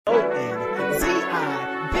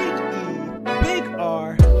O-N-Z-I, Big E, Big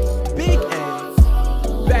R, Big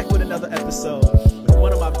A, back with another episode with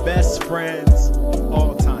one of my best friends of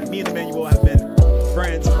all time. Me and Emanuel have been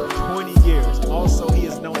friends for 20 years. Also, he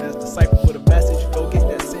is known as Disciple with a Message. Go get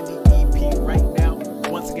that Cindy EP right now.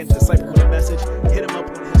 Once again, Disciple with a Message. Hit him up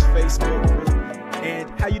on his Facebook. And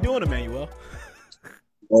how you doing, Emanuel?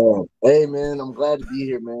 Hey man, I'm glad to be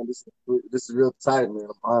here, man. This is real tight, man.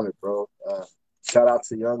 I'm honored, bro. Shout out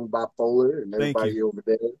to Young Bipolar and everybody over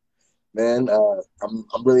there, man.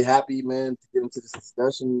 I'm really happy, man, to get into this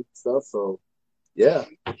discussion and stuff. So, yeah.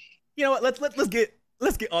 You know what?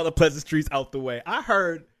 Let's get all the pleasantries out the way. I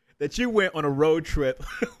heard that you went on a road trip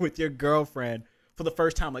with your girlfriend for the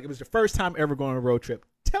first time. Like, it was your first time ever going on a road trip.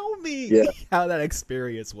 Tell me how that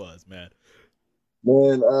experience was, man.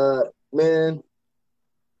 Man.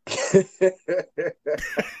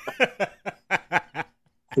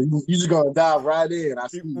 You just gonna dive right in. I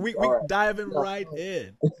see. We diving right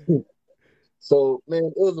in. So, man,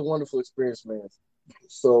 it was a wonderful experience, man.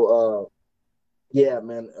 So, yeah,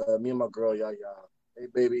 man. Me and my girl, Yaya. Hey,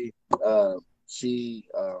 baby. We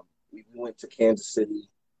went to Kansas City.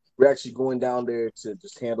 We're actually going down there to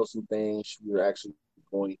just handle some things. We were actually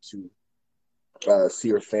going to see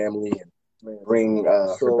her family and bring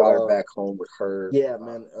her daughter back home with her. Yeah,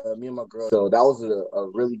 man. Me and my girl. So that was a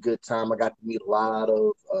really good time. I got to meet a lot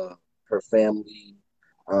of her family,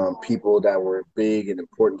 people that were big and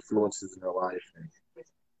important influences in her life. And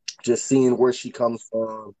just seeing where she comes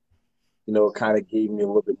from, you know, kind of gave me a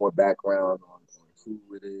little bit more background on who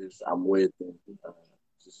it is I'm with. And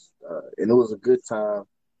and it was a good time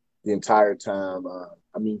the entire time.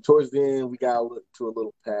 I mean, towards the end, we got to a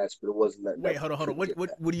little patch, but it wasn't that. Wait, hold on.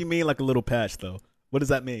 What do you mean, like a little patch, though? What does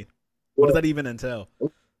that mean? What does that even entail?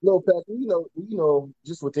 Little patch, you know,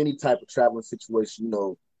 just with any type of traveling situation, you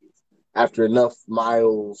know, after enough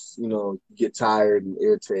miles, you know, you get tired and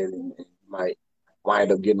irritated, and you might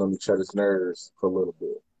wind up getting on each other's nerves for a little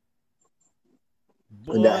bit.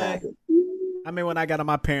 Boy, and that happened. I mean, when I got on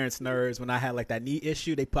my parents' nerves, when I had like that knee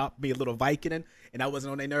issue, they popped me a little Vicodin, and I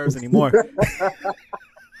wasn't on their nerves anymore.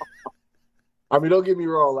 I mean, don't get me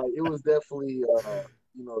wrong. Like, it was definitely, you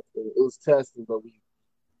know, it was testing, but we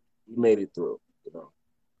made it through. You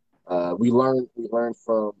know, we learned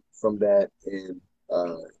from that, and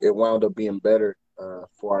it wound up being better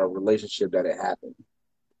for our relationship that it happened.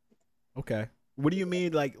 Okay, what do you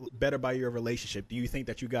mean, like, better by your relationship? Do you think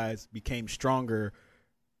that you guys became stronger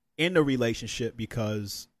in the relationship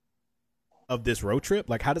because of this road trip?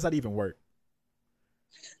 Like, how does that even work?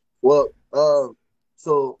 Well,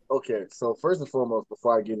 so first and foremost,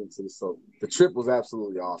 before I get into this, so the trip was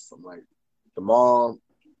absolutely awesome. Like, her mom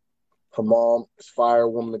is fire,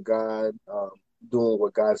 woman of God, doing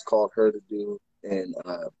what God's called her to do, and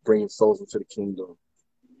bringing souls into the kingdom.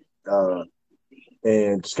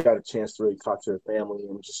 And just got a chance to really talk to her family,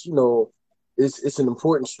 and just, you know, it's an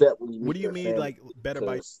important step when you meet. What do you mean, like, better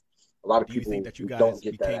by? A lot of people. Do you think that you guys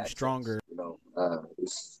became stronger? You know,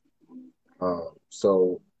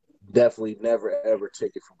 so definitely never ever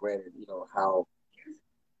take it for granted. You know how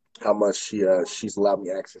much she's allowed me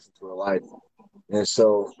access into her life, and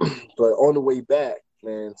so, but on the way back,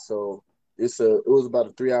 man. So it was about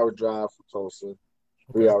a 3-hour drive from Tulsa,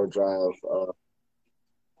 3-hour drive.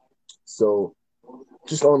 So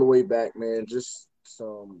just on the way back, man, just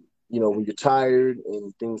some. You know, when you're tired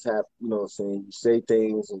and things happen, you know, saying you say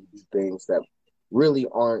things and do things that really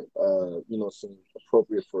aren't, you know, saying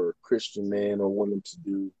appropriate for a Christian man or woman to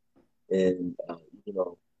do. And, you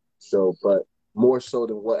know, so, but more so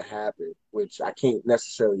than what happened, which I can't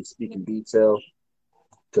necessarily speak in detail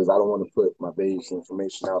because I don't want to put my baby's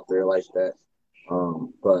information out there like that.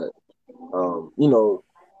 But you know,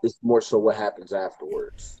 it's more so what happens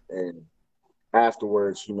afterwards. And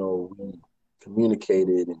afterwards, you know, we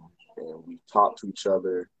communicated and we talked to each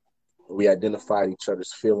other. We identified each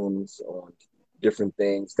other's feelings on different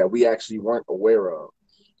things that we actually weren't aware of.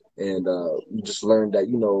 And we just learned that,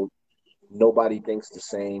 you know, nobody thinks the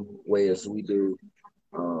same way as we do.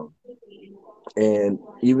 And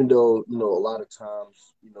even though, you know, a lot of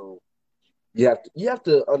times, you know, you have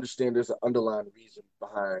to understand there's an underlying reason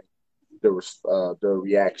behind the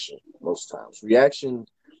reaction most times. Reaction,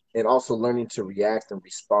 and also learning to react and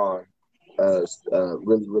respond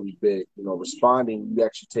really, really big. You know, responding, you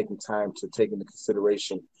actually taking time to take into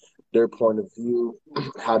consideration their point of view,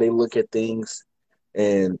 how they look at things,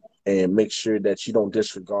 and make sure that you don't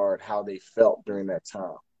disregard how they felt during that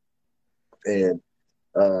time. And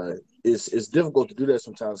it's difficult to do that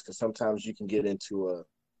sometimes, because sometimes you can get into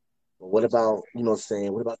what about, you know,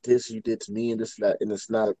 saying, what about this you did to me and this and that, and it's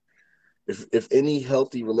not if any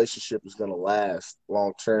healthy relationship is going to last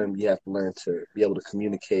long term, you have to learn to be able to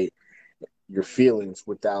communicate your feelings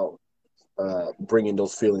without bringing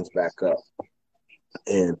those feelings back up.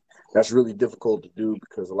 And that's really difficult to do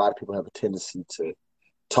because a lot of people have a tendency to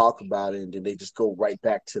talk about it and then they just go right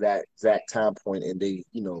back to that exact time point and they,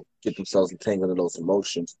 get themselves entangled in those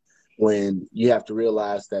emotions. When you have to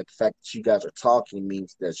realize that the fact that you guys are talking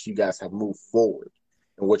means that you guys have moved forward.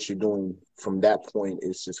 And what you're doing from that point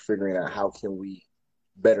is just figuring out how can we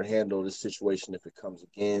better handle this situation if it comes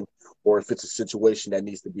again, or if it's a situation that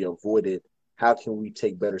needs to be avoided, how can we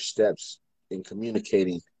take better steps in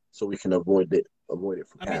communicating so we can avoid it from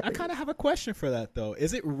I mean, I happening. kind of have a question for that though.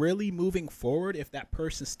 Is it really moving forward if that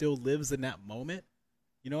person still lives in that moment?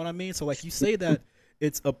 You know what I mean? So like you say that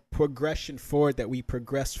it's a progression forward, that we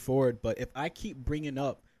progress forward, but if I keep bringing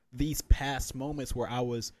up these past moments where I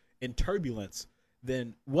was in turbulence,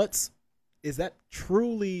 then what's is that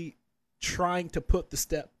truly trying to put the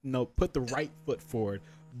step, no, put the right foot forward,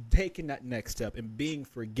 taking that next step and being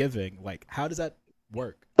forgiving? Like, how does that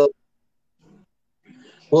work?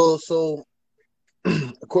 Well, so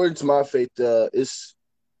according to my faith,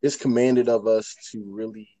 it's commanded of us to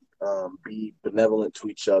really be benevolent to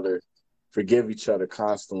each other, forgive each other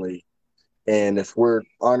constantly, and if we're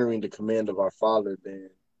honoring the command of our Father, then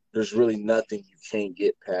there's really nothing you can't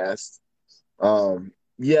get past.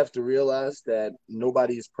 You have to realize that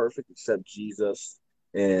nobody is perfect except Jesus,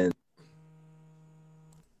 and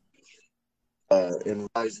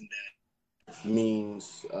realizing that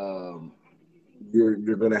means you're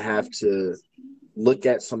gonna have to look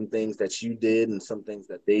at some things that you did and some things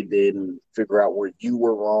that they did and figure out where you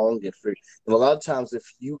were wrong and a lot of times if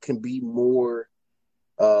you can be more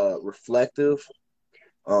reflective,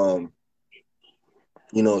 um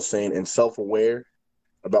saying, and self-aware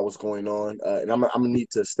about what's going on, and I'm gonna need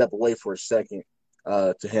to step away for a second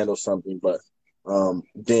to handle something, but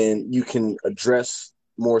then you can address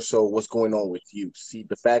more so what's going on with you. See,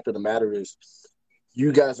 the fact of the matter is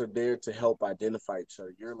you guys are there to help identify each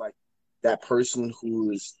other. You're like that person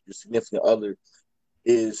who is your significant other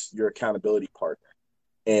is your accountability partner.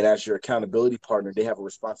 And as your accountability partner, they have a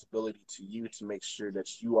responsibility to you to make sure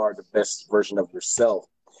that you are the best version of yourself.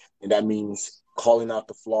 And that means calling out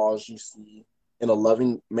the flaws you see in a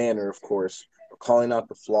loving manner, of course, but calling out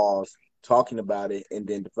the flaws, talking about it, and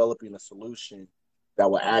then developing a solution that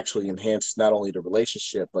will actually enhance not only the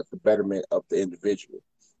relationship, but the betterment of the individual.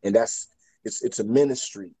 And it's a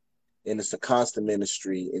ministry, and it's a constant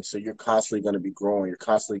ministry. And so you're constantly going to be growing. You're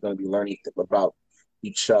constantly going to be learning about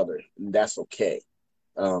each other. And that's okay.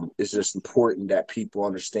 It's just important that people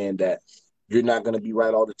understand that you're not going to be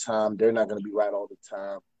right all the time. They're not going to be right all the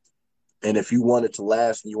time. And if you want it to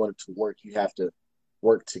last and you want it to work, you have to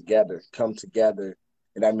work together, come together.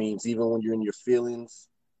 And that means even when you're in your feelings,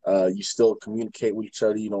 you still communicate with each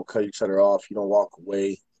other. You don't cut each other off. You don't walk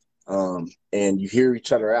away. And you hear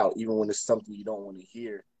each other out, even when it's something you don't want to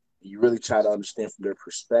hear. You really try to understand from their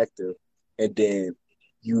perspective. And then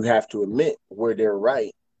you have to admit where they're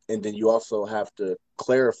right. And then you also have to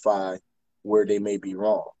clarify where they may be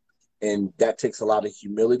wrong. And that takes a lot of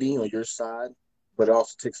humility on your side, but it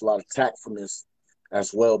also takes a lot of tactfulness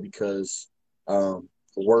as well, because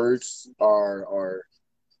words are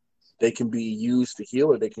they can be used to heal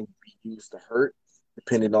or they can be used to hurt,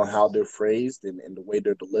 depending on how they're phrased and the way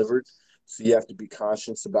they're delivered. So you have to be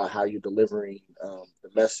conscious about how you're delivering the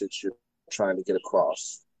message you're trying to get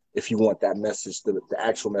across. If you want that message, the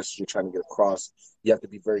actual message you're trying to get across, you have to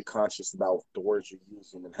be very conscious about the words you're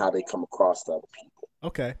using and how they come across to other people.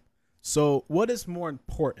 Okay. So what is more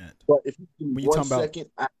important But if you give me when you one talk about? second,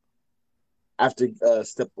 I have to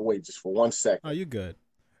step away just for one Oh, second. you're good.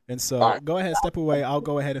 And All so right, go ahead, step away. I'll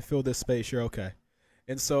go ahead and fill this space. You're okay.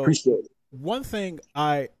 And so appreciate it. one thing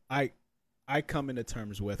I come into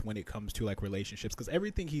terms with when it comes to like relationships, because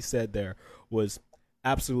everything he said there was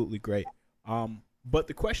absolutely great. But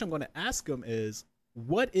the question I'm going to ask him is,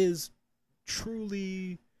 what is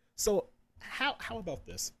truly so? How about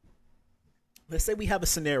this? Let's say we have a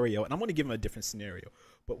scenario, and I'm going to give him a different scenario.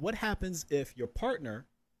 But what happens if your partner,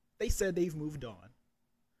 they said they've moved on,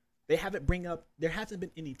 they haven't bring up, there hasn't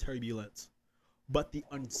been any turbulence, but the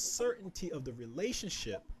uncertainty of the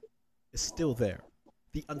relationship is still there.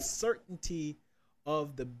 The uncertainty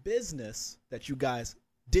of the business that you guys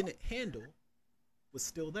didn't handle was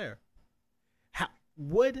still there. How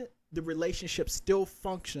would the relationship still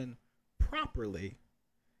function properly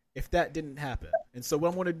if that didn't happen? And so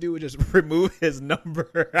what I want to do is just remove his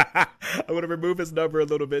number. I want to remove his number a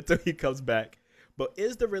little bit till he comes back. But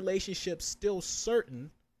is the relationship still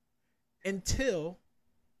certain until,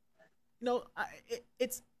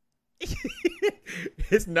 it's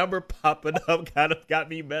His number popping up kind of got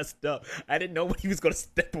me messed up. I didn't know when he was going to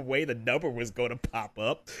step away, the number was going to pop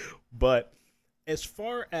up. But as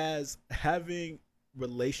far as having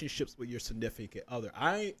relationships with your significant other,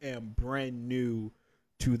 I am brand new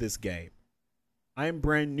to this game. I am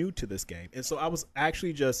brand new to this game. And so I was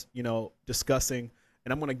actually just, discussing,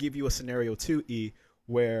 and I'm going to give you a scenario too, E,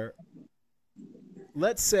 where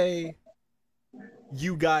let's say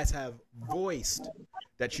you guys have voiced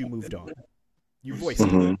that you moved on. You voiced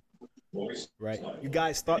Mm-hmm. it, right? You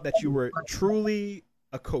guys thought that you were truly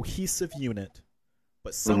a cohesive unit,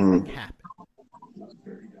 but something Mm-hmm. happened.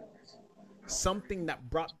 Something that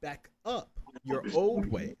brought back up your old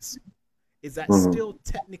ways. Is that Mm-hmm. still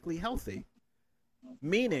technically healthy?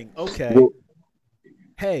 Meaning, okay, Well,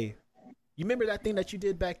 hey, you remember that thing that you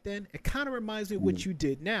did back then? It kind of reminds me of what you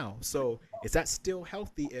did now. So is that still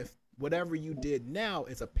healthy if whatever you did now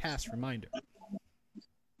is a past reminder?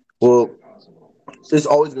 well, it's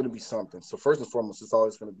always going to be something. So first and foremost, it's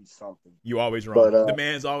always going to be something. You always wrong. But The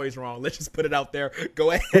man's always wrong. Let's just put it out there.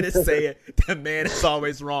 Go ahead and say it. The man is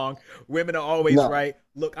always wrong. Women are always no, right.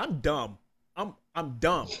 Look, I'm dumb. I'm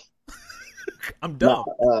dumb. I'm nah,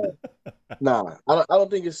 dumb. nah. I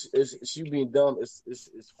don't think it's you being dumb.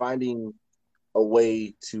 It's finding a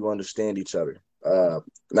way to understand each other.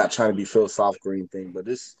 Not trying to be philosophical or anything, but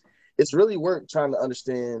it's really work trying to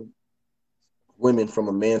understand women from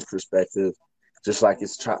a man's perspective, just like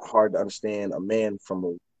it's hard to understand a man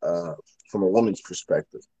from a woman's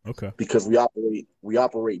perspective Okay. because we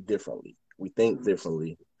operate differently, we think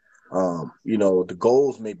differently. The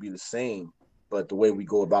goals may be the same, but the way we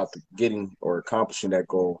go about getting or accomplishing that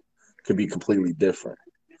goal could be completely different,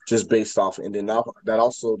 just based off. And then now that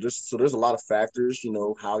also just so there's a lot of factors,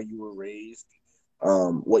 how you were raised,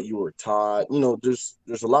 what you were taught.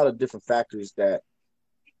 There's a lot of different factors that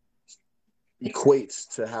equates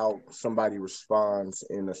to how somebody responds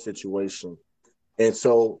in a situation. And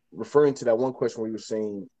so, referring to that one question where you were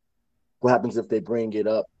saying, what happens if they bring it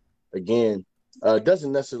up again?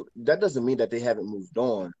 Doesn't necessarily that doesn't mean that they haven't moved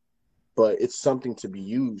on, but it's something to be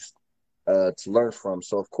used to learn from.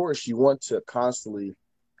 So, of course, you want to constantly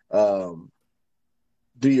um,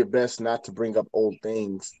 do your best not to bring up old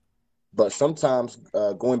things, but sometimes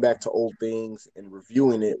going back to old things and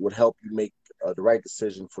reviewing it would help you make the right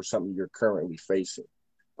decision for something you're currently facing.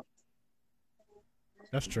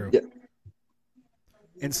 That's true. Yeah.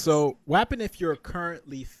 And so, what happened if you're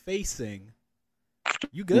currently facing?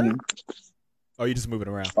 You good? Mm-hmm. Or are you just moving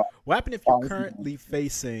around? What happened if you're currently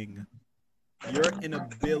facing your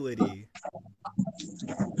inability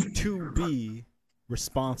to be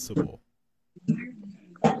responsible?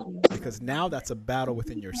 Because now that's a battle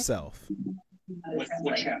within yourself.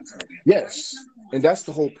 Yes, and that's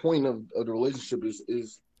the whole point of the relationship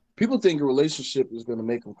is people think a relationship is going to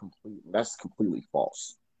make them complete. That's completely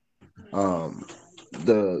false. Um,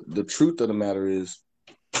 the truth of the matter is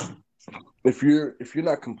if you're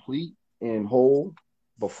not complete and whole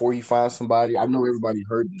before you find somebody, I know everybody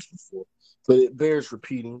heard this before, but it bears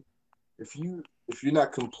repeating. If you're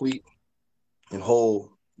not complete and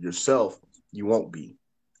whole yourself, you won't be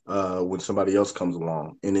when somebody else comes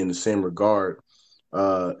along. And in the same regard,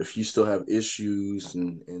 if you still have issues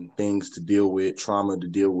and things to deal with, trauma to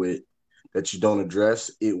deal with that you don't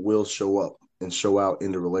address, it will show up and show out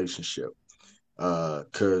in the relationship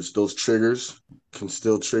because those triggers can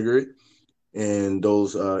still trigger it. And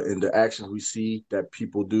those in the actions we see that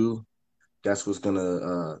people do, that's what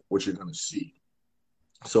you're gonna see.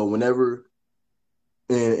 So whenever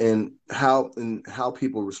and how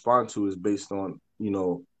people respond to is based on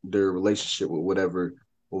their relationship with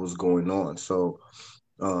what was going on. So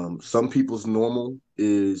some people's normal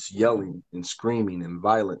is yelling and screaming and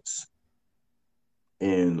violence,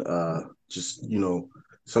 and just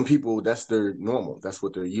some people that's their normal. That's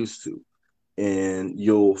what they're used to. And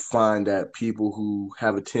you'll find that people who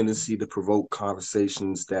have a tendency to provoke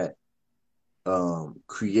conversations that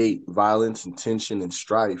create violence and tension and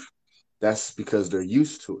strife, that's because they're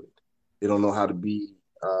used to it. They don't know how to be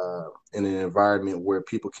in an environment where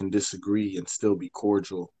people can disagree and still be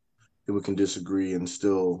cordial. People can disagree and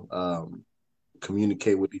still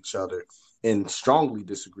communicate with each other and strongly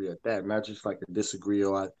disagree at that, not just like a disagree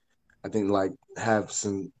or I think like have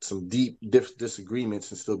some deep disagreements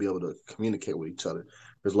and still be able to communicate with each other.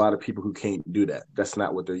 There's a lot of people who can't do that. That's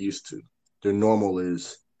not what they're used to. Their normal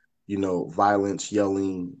is, violence,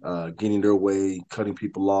 yelling, getting their way, cutting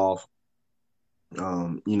people off,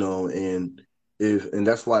 and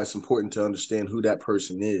that's why it's important to understand who that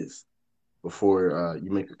person is before you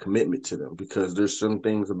make a commitment to them, because there's some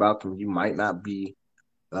things about them you might not be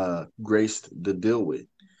graced to deal with,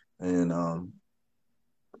 and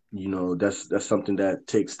That's something that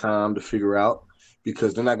takes time to figure out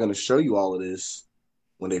because they're not going to show you all of this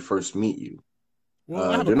when they first meet you.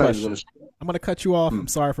 Well, I have a They're not even going question. to. I'm going to cut you off. Hmm. I'm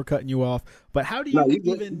sorry for cutting you off. But how do No, you you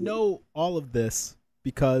good. even know all of this?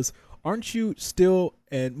 Because aren't you still,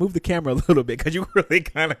 and move the camera a little bit because you're really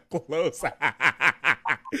kind of close.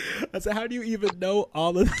 I said, how do you even know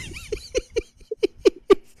all of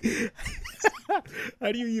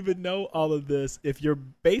how do you even know all of this if you're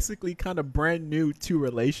basically kind of brand new to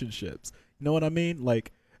relationships? You know what I mean?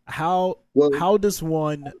 Like Well, how does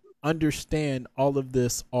one understand all of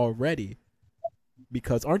this already?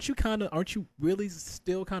 Because aren't you really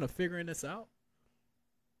still kind of figuring this out?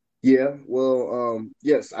 yeah. Well,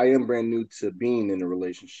 yes, I am brand new to being in a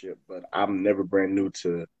relationship, but I'm never brand new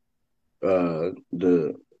to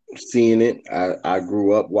the seeing it. I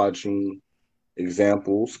grew up watching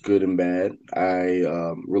examples, good and bad.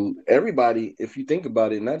 Everybody, if you think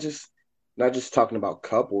about it, not just talking about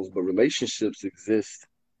couples, but relationships exist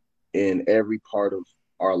in every part of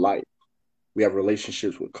our life. We have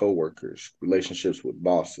relationships with coworkers, relationships with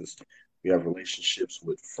bosses, we have relationships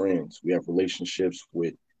with friends, we have relationships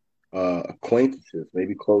with acquaintances,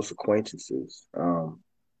 maybe close acquaintances.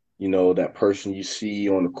 That person you see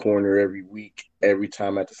on the corner every week, every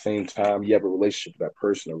time at the same time, you have a relationship with that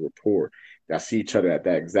person, a rapport. Y'all see each other at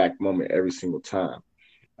that exact moment every single time.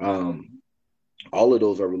 Um, all of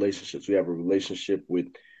those are relationships. We have a relationship with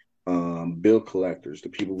bill collectors, the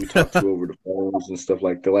people we talk to over the phones and stuff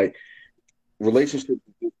like that. Like relationships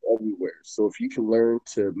exist everywhere. So if you can learn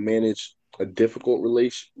to manage a difficult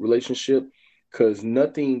relationship, because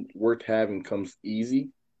nothing worth having comes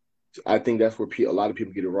easy. I think that's where a lot of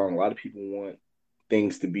people get it wrong. A lot of people want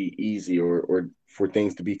things to be easy or for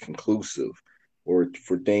things to be conclusive or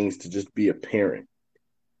for things to just be apparent.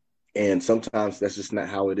 And sometimes that's just not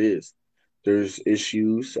how it is. There's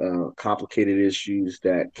issues, complicated issues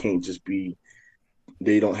that can't just be,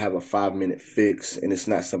 they don't have a 5 minute fix. And it's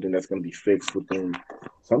not something that's going to be fixed within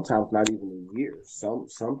sometimes not even a year. Some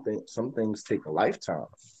things take a lifetime.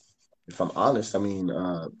 If I'm honest, I mean,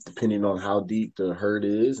 depending on how deep the hurt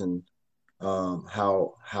is and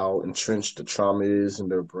how entrenched the trauma is in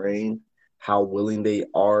their brain, how willing they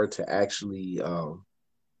are to actually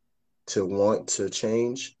to want to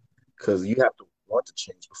change, because you have to want to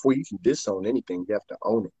change before you can disown anything. You have to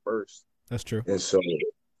own it first, That's true. and so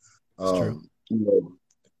It's true. um, you know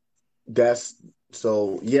that's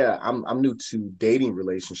so yeah. I'm new to dating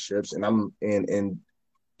relationships, and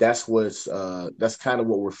that's kind of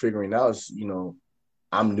what we're figuring out. Is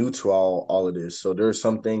I'm new to all of this, so there are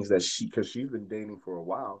some things that because she's been dating for a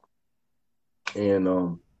while, and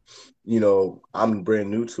I'm brand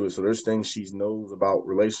new to it. So there's things she knows about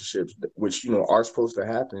relationships, which are supposed to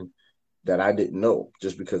happen that I didn't know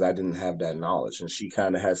just because I didn't have that knowledge. And she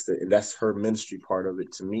kind of has to, and that's her ministry part of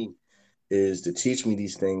it to me, is to teach me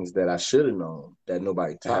these things that I should have known that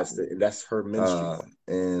nobody taught me. And that's her ministry.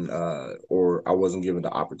 Or I wasn't given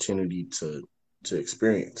the opportunity to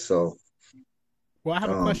experience. So, Well, I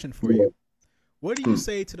have a um, question for you you. What do you know,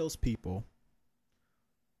 say to those people?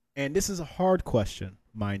 And this is a hard question,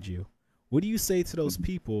 mind you. What do you say to those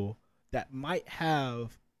people that might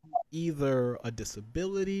have either a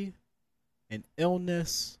disability, an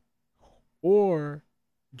illness, or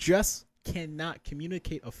just cannot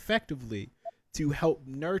communicate effectively to help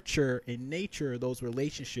nurture and nature those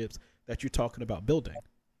relationships that you're talking about building?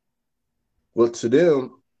 well, to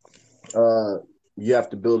them, uh, you have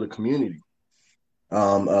to build a community.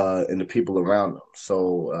 And the people around them.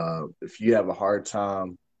 So if you have a hard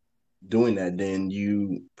time doing that, then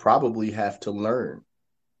you probably have to learn.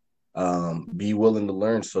 Be willing to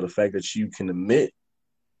learn. So the fact that you can admit,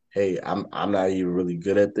 hey, I'm not even really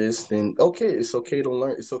good at this, then okay, it's okay to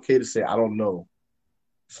learn. It's okay to say I don't know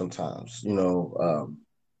sometimes,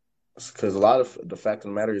 because a lot of the fact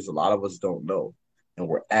of the matter is a lot of us don't know, and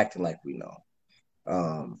we're acting like we know.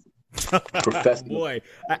 Um, Professing, Boy,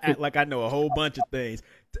 I act like I know a whole bunch of things.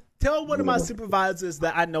 Tell one you of my know, supervisors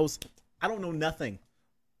that I don't know nothing,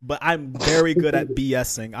 but I'm very good at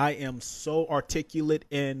BSing. I am so articulate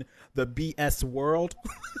in the BS world.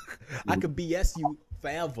 I could BS you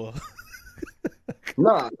forever.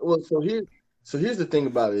 nah. Well, so here's the thing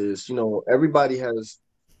about it is, everybody has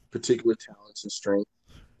particular talents and strengths,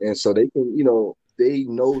 and so they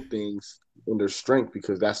know things in their strength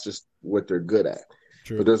because that's just what they're good at. But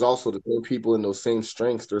True. there's also the same people in those same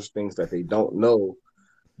strengths. There's things that they don't know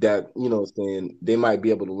that saying they might be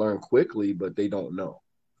able to learn quickly, but they don't know.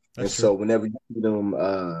 And That's true. so whenever you see them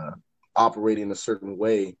operating a certain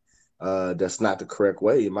way, that's not the correct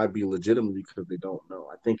way. It might be legitimately because they don't know.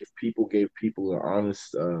 I think if people gave people an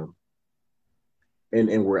honest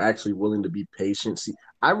and we're actually willing to be patient. See,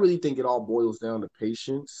 I really think it all boils down to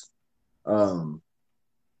patience. Um,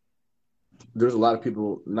 there's a lot of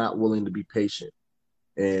people not willing to be patient,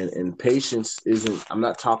 and patience isn't. I'm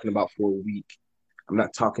not talking about for a week. I'm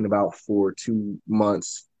not talking about for 2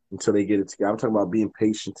 months until they get it together. I'm talking about being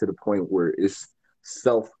patient to the point where it's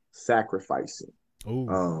self-sacrificing. Ooh,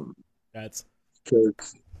 Um, that's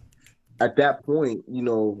because at that point,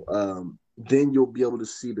 then you'll be able to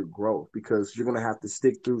see the growth because you're gonna have to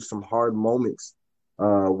stick through some hard moments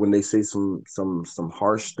when they say some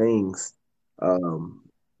harsh things, um,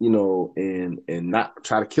 and not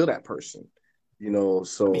try to kill that person, I mean, you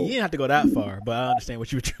So didn't have to go that far, but I understand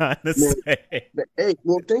what you were trying to man, say. hey,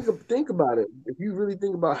 well, think about it. If you really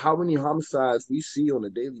think about how many homicides we see on a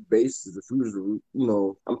daily basis, if we was,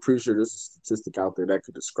 I'm pretty sure there's a statistic out there that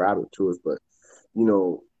could describe it to us, but you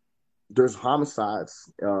know, there's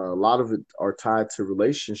homicides. A lot of it are tied to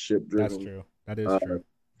relationship That's driven true. That is uh, true.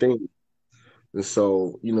 things. And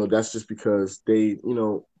so, that's just because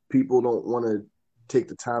people don't want to take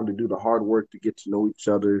the time to do the hard work to get to know each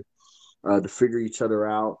other, to figure each other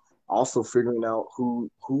out. Also, figuring out who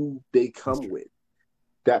they That's come true. with.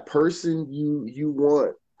 That person you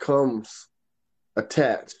want comes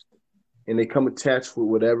attached, and they come attached with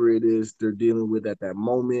whatever it is they're dealing with at that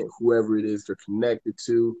moment, whoever it is they're connected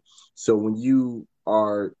to. So when you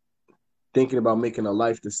are thinking about making a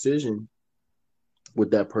life decision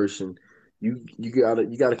with that person, you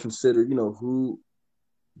gotta consider, who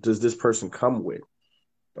does this person come with?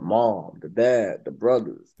 The mom, the dad, the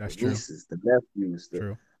brothers, the That's true. nieces, the nephews, the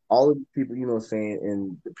True. all of these people, what I'm saying,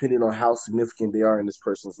 and depending on how significant they are in this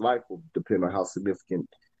person's life will depend on how significant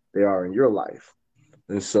they are in your life.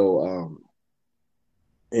 And so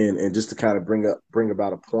and just to kind of bring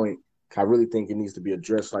about a point, I really think it needs to be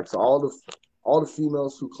addressed. Like, so all the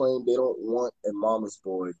females who claim they don't want a mama's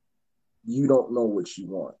boy, you don't know what you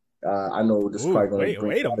want. I know this is Ooh, probably going to bring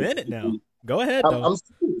wait a a lot of minute people. now. Go ahead I'm, though. I'm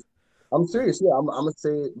serious. I'm serious. Yeah, I'm gonna say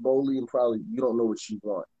it boldly and probably you don't know what you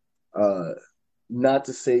want. Uh, Not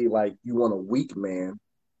to say like you want a weak man,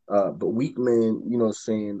 but weak men,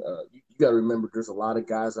 saying you got to remember there's a lot of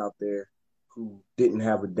guys out there who didn't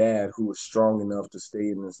have a dad who was strong enough to stay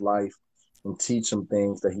in his life and teach him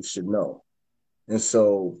things that he should know. And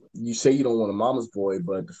so you say you don't want a mama's boy,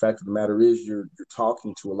 but the fact of the matter is you're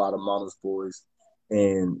talking to a lot of mama's boys,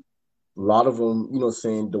 and a lot of them,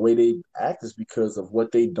 saying the way they act is because of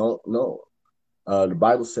what they don't know. The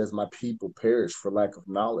Bible says, "My people perish for lack of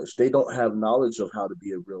knowledge." They don't have knowledge of how to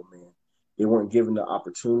be a real man. They weren't given the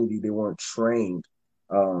opportunity. They weren't trained,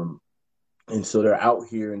 um, and so they're out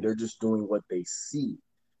here and they're just doing what they see.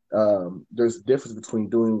 There's a difference between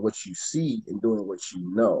doing what you see and doing what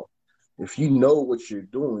you know. If you know what you're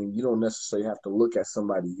doing, you don't necessarily have to look at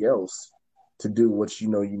somebody else to do what you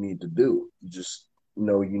know you need to do. You just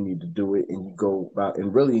know you need to do it, and you go about.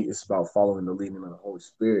 And really, it's about following the leading of the Holy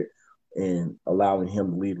Spirit and allowing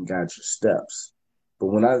Him to lead and guide your steps. But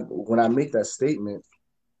when I make that statement,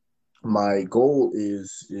 my goal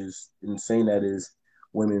is in saying that is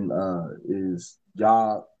women is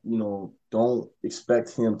y'all don't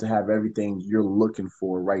expect him to have everything you're looking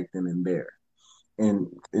for right then and there, and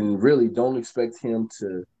really don't expect him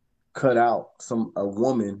to cut out a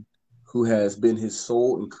woman who has been his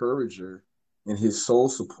sole encourager and his sole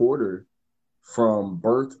supporter from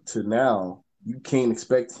birth to now. You can't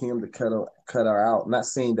expect him to cut her out. I'm not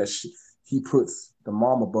saying that he puts the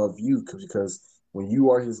mom above you, because when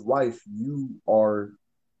you are his wife, you are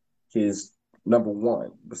his number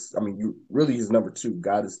one. I mean, you really his number two.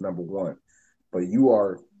 God is number one, but you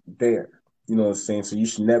are there. You know what I'm saying? So you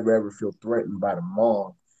should never ever feel threatened by the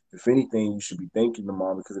mom. If anything, you should be thanking the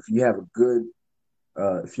mom, because if you have a good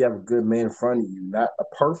man in front of you, not a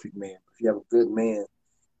perfect man, but if you have a good man,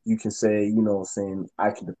 you can say, saying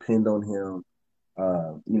I can depend on him.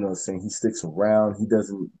 Saying he sticks around. He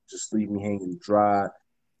doesn't just leave me hanging dry.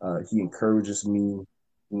 He encourages me.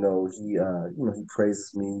 He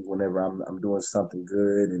praises me whenever I'm doing something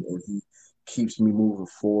good, and he keeps me moving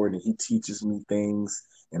forward, and he teaches me things,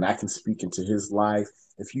 and I can speak into his life.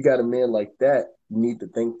 If you got a man like that, you need to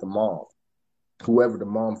thank the mom, whoever the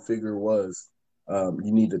mom figure was.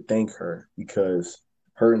 You need to thank her, because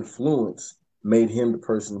her influence made him the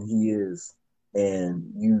person he is,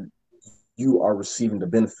 and you are receiving the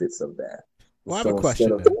benefits of that. And Well, I have a so instead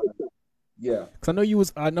question of, then, yeah, because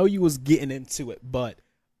I know you was getting into it, but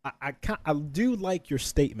I do like your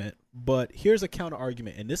statement. But here's a counter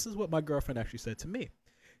argument, and this is what my girlfriend actually said to me.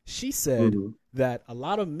 She said mm-hmm. that a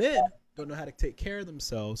lot of men don't know how to take care of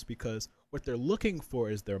themselves because what they're looking for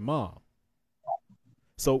is their mom.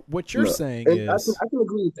 So what you're No, saying and I can is, I can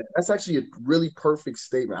agree with that. That's actually a really perfect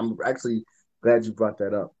statement. I'm actually Glad you brought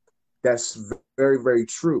that up. That's very, very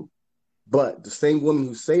true. But the same women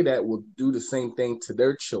who say that will do the same thing to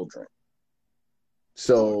their children. Of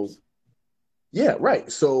So course. yeah,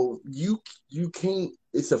 right. So you can't.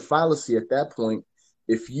 It's a fallacy at that point.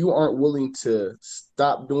 If you aren't willing to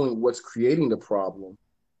stop doing what's creating the problem,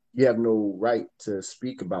 you have no right to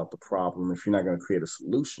speak about the problem if you're not going to create a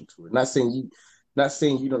solution to it. Not saying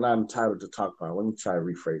you're not entitled to talk about it. Let me try to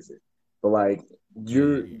rephrase it. But like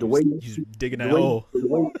you're You just you just digging that hole. the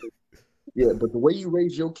way yeah, but the way you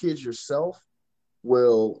raise your kids yourself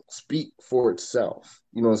will speak for itself.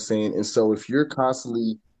 You know what I'm saying? And so if you're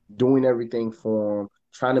constantly doing everything for them,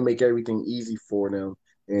 trying to make everything easy for them,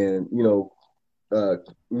 and uh,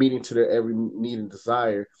 meeting to their every need and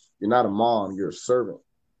desire, you're not a mom. You're a servant.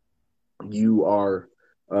 You are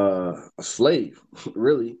a slave,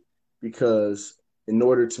 really, because in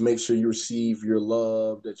order to make sure you receive your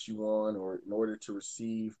love that you want, or in order to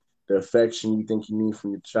receive the affection you think you need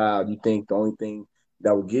from your child, you think the only thing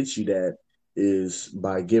that will get you that is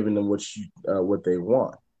by giving them what they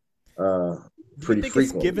want. Uh, Do you Pretty think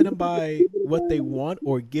it's frequently. giving them by what they want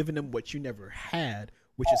or giving them what you never had,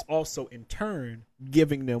 which is also in turn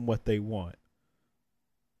giving them what they want?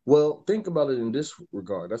 Well, think about it in this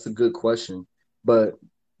regard. That's a good question, but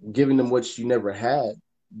giving them what you never had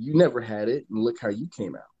it, and look how you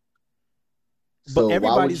came out. But So why would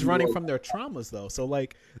everybody's you running want? from their traumas though. So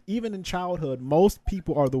like even in childhood, most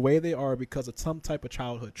people are the way they are because of some type of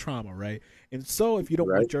childhood trauma, right? And so if you don't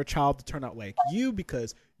Right, want your child to turn out like you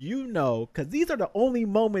because because these are the only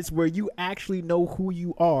moments where you actually know who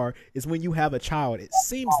you are is when you have a child. It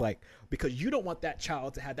seems like because you don't want that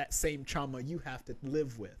child to have that same trauma you have to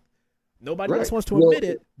live with. Nobody else right. wants to Well, admit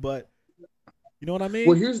it, but you know what I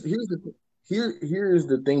well, mean? here's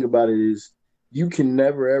the thing about it is you can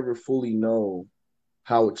never ever fully know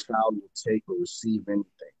how a child will take or receive anything,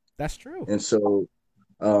 That's true. and so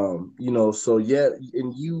so yeah,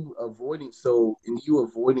 in you avoiding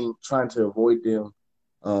trying to avoid them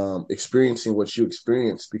experiencing what you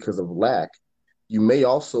experience because of lack, you may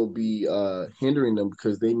also be hindering them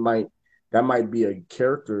because that might be a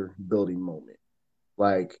character building moment.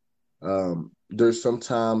 Like there's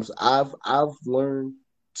sometimes I've learned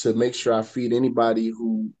to make sure I feed anybody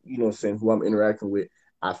who, saying who I'm interacting with,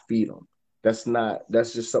 I feed them. That's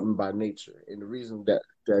just something by nature. And the reason that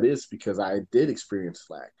is because I did experience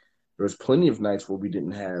slack. There was plenty of nights where we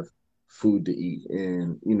didn't have food to eat,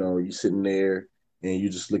 and you're sitting there and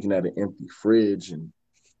you're just looking at an empty fridge, and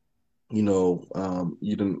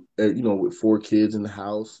you didn't, with four kids in the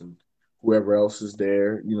house and whoever else is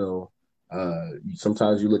there,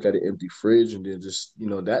 sometimes you look at an empty fridge and then just,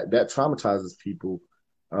 that traumatizes people.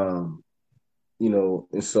 Um,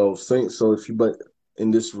 and so if you, but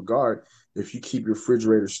in this regard, if you keep your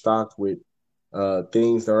refrigerator stocked with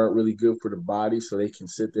things that aren't really good for the body so they can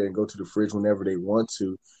sit there and go to the fridge whenever they want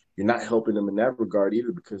to, you're not helping them in that regard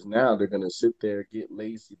either, because now they're going to sit there, get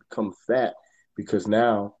lazy, become fat, because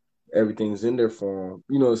now everything's in there for them,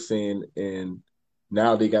 you know what I'm saying? And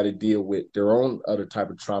now they got to deal with their own other type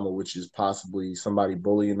of trauma, which is possibly somebody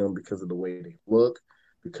bullying them because of the way they look,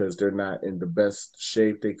 because they're not in the best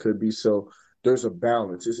shape they could be. So there's a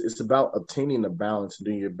balance. It's about obtaining a balance and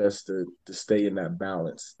doing your best to stay in that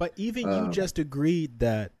balance. But even you Um, just agreed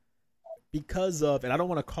that because of, and I don't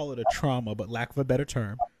want to call it a trauma, but lack of a better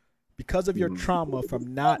term, because of your mhm. trauma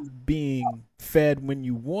from not being fed when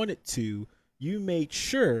you wanted to, you made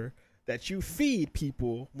sure that you feed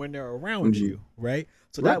people when they're around Mhm. you, right?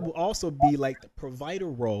 So Right, that will also be like the provider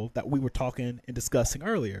role that we were talking and discussing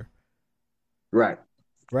earlier, right.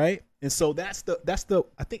 right? And so that's the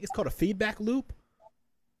I think it's called a feedback loop,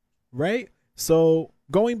 right? So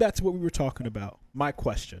going back to what we were talking about, my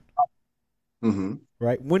question, Hmm.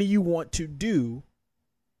 right? When do you want to do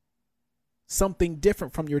something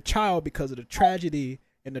different from your child because of the tragedy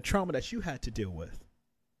and the trauma that you had to deal with?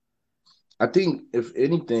 I think if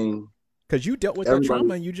anything, Because you dealt with that everybody,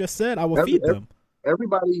 trauma and you just said, I will every, feed them.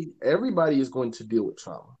 everybody is going to deal with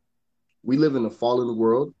trauma. We live in a fallen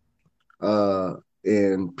world, uh,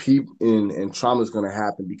 and people and trauma is going to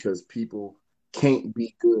happen because people can't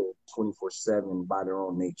be good 24/7 by their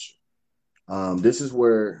own nature. This is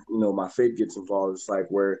where my faith gets involved. It's like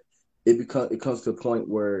where it comes to a point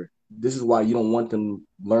where this is why you don't want them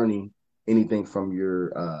learning anything from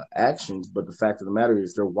your actions. But the fact of the matter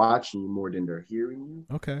is they're watching you more than they're hearing you,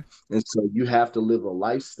 Okay. and so you have to live a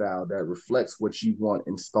lifestyle that reflects what you want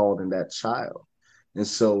installed in that child. And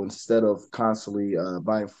so instead of constantly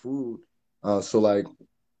buying food, so like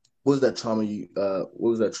what was that trauma you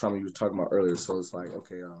were talking about earlier? So it's like,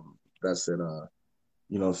 okay, that's it.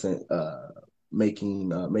 You know what I'm saying?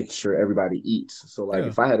 Making sure everybody eats. So like Yeah.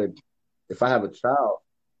 if I had a if I have a child,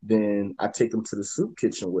 then I take them to the soup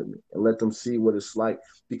kitchen with me and let them see what it's like,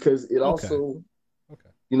 because it Okay. also, Okay.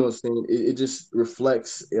 what I'm saying, it just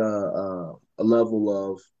reflects a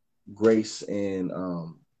level of grace and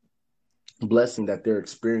blessing that they're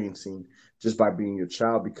experiencing just by being your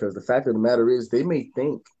child. Because the fact of the matter is, they may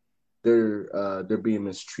think they're being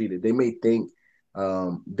mistreated. They may think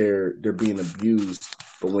they're being abused,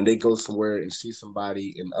 but when they go somewhere and see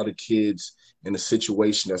somebody and other kids in a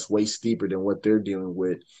situation that's way steeper than what they're dealing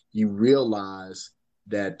with, you realize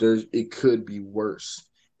that there's it could be worse.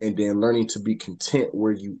 And then learning to be content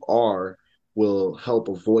where you are will help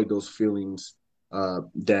avoid those feelings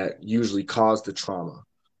that usually cause the trauma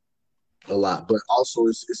a lot. But also,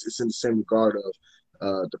 it's in the same regard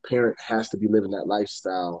of the parent has to be living that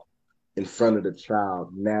lifestyle in front of the child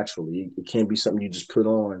naturally. It can't be something you just put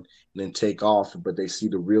on and then take off, but they see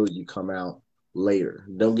the real you come out later.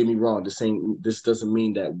 Don't get me wrong. This doesn't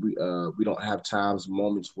mean that we don't have times,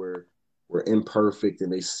 moments where we're imperfect,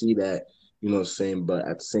 and they see that, what I'm saying. But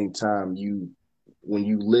at the same time, when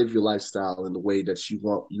you live your lifestyle in the way that you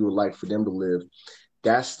would like for them to live,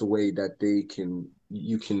 that's the way that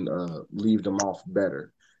you can leave them off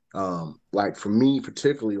better. Like for me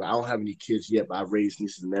particularly, I don't have any kids yet, but I've raised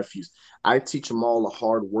nieces and nephews. I teach them all a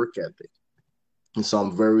hard work ethic, and so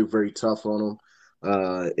I'm very, very tough on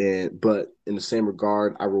them. And but in the same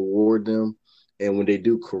regard, I reward them, and when they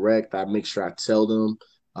do correct, I make sure I tell them.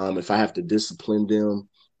 If I have to discipline them,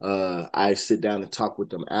 I sit down and talk with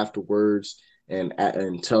them afterwards, and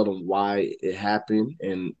tell them why it happened,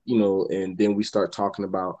 and and then we start talking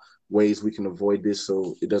about ways we can avoid this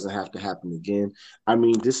so it doesn't have to happen again. I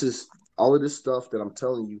mean, this is all of this stuff that I'm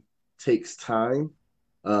telling you takes time.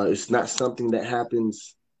 It's not something that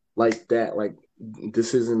happens like that. Like,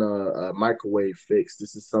 this isn't a microwave fix.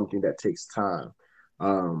 This is something that takes time,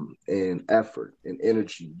 and effort and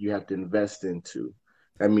energy you have to invest into.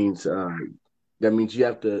 That means you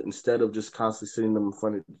have to, instead of just constantly sitting them in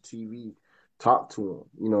front of the TV, talk to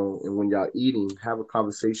them, and when y'all eating, have a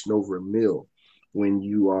conversation over a meal. When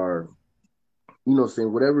you are,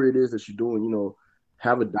 saying whatever it is that you're doing,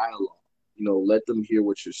 have a dialogue, let them hear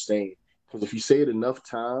what you're saying. Because if you say it enough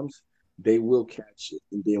times, they will catch it.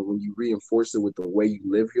 And then when you reinforce it with the way you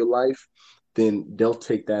live your life, then they'll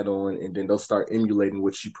take that on, and then they'll start emulating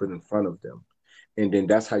what you put in front of them. And then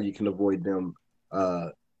that's how you can avoid them uh,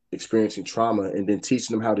 experiencing trauma, and then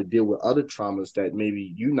teaching them how to deal with other traumas that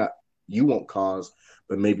maybe you won't cause,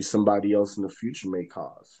 but maybe somebody else in the future may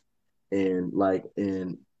cause. And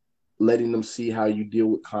letting them see how you deal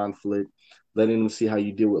with conflict, letting them see how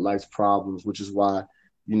you deal with life's problems, which is why,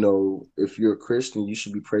 if you're a Christian, you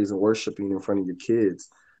should be praising, worshiping in front of your kids,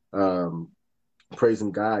 um,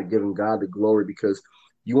 praising God, giving God the glory, because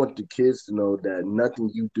you want the kids to know that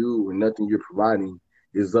nothing you do and nothing you're providing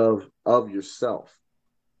is of yourself.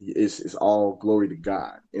 It's all glory to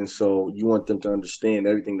God. And so you want them to understand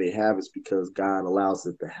everything they have is because God allows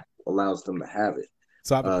them to have it.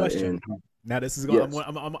 So I have a question. And Now this is going. yes.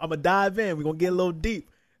 I'm gonna dive in. We're gonna get a little deep,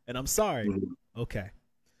 and I'm sorry. Mhm. Okay.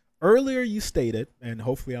 Earlier you stated, and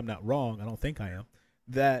hopefully I'm not wrong. I don't think I am.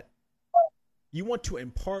 That you want to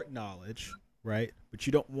impart knowledge, right? But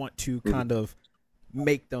you don't want to Mhm. kind of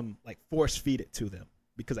make them like force feed it to them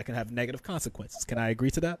because that can have negative consequences. Can I agree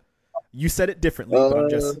to that? You said it differently, but I'm Uh,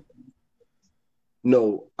 just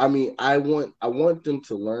no, I mean, I want them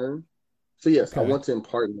to learn. So yes, I okay. want to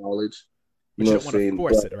impart knowledge. You But know you what don't I'm want to saying?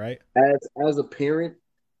 force But it, right? as a parent,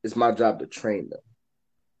 it's my job to train them.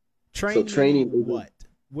 So Training what?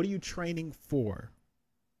 What are you training for?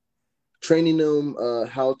 training them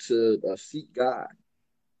how to seek God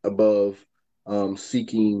above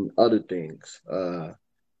seeking other things.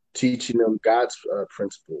 Teaching them God's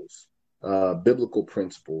principles, biblical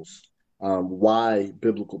principles, why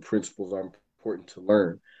biblical principles are important to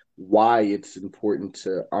learn, why it's important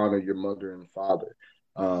to honor your mother and father.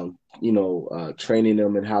 Training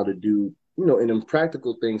them in how to do, and in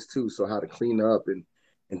practical things too. So how to clean up and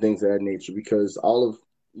things of that nature. Because all of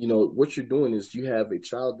what you're doing is you have a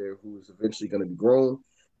child there who is eventually going to be grown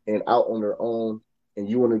and out on their own, and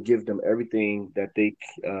you want to give them everything that they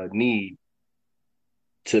need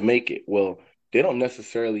to make it. Well, they don't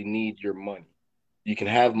necessarily need your money. You can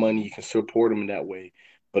have money, you can support them in that way,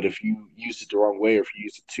 but if you use it the wrong way, or if you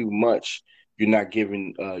use it too much, you're not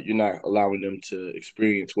allowing them to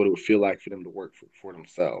experience what it would feel like for them to work for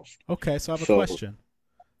themselves. Okay, so I have a So, question.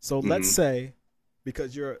 So let's mm-hmm, say,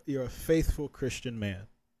 because you're a faithful Christian man,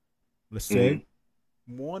 let's say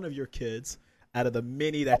mm-hmm, one of your kids, out of the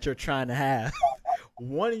many that you're trying to have,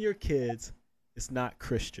 one of your kids is not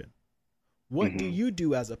Christian. What do mm-hmm. you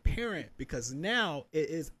do as a parent? Because now it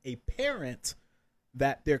is a parent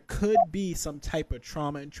that there could be some type of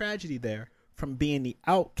trauma and tragedy there from being the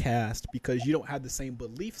outcast because you don't have the same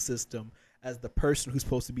belief system as the person who's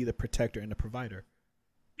supposed to be the protector and the provider.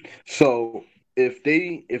 So if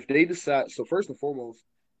they decide, so first and foremost,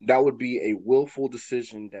 that would be a willful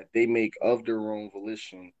decision that they make of their own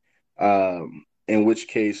volition. In which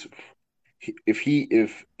case,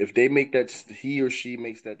 if they make that, he or she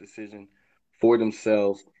makes that decision for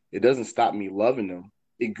themselves, it doesn't stop me loving them.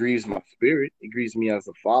 It grieves my spirit. It grieves me as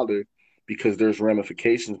a father because there's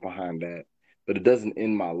ramifications behind that. But it doesn't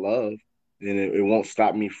end my love, and it won't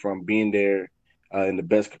stop me from being there in the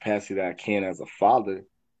best capacity that I can as a father.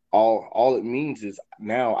 All it means is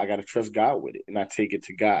now I got to trust God with it, and I take it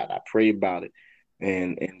to God. I pray about it,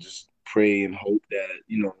 and just pray and hope that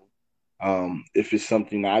if it's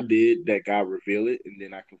something I did, that God reveal it, and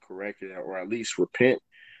then I can correct it or at least repent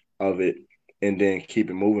of it, and then keep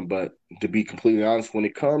it moving. But to be completely honest, when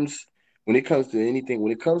it comes to anything,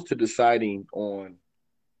 when it comes to deciding on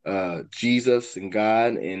Jesus and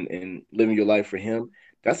God and living your life for Him,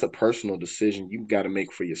 that's a personal decision you've got to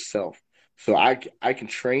make for yourself. So I can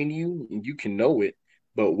train you and you can know it,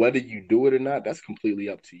 but whether you do it or not, that's completely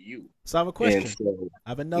up to you. So I have a And question. so, I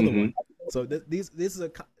have another hmm one. So these is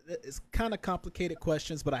a it's kind of complicated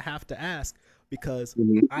questions, but I have to ask because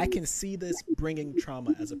hmm I can see this bringing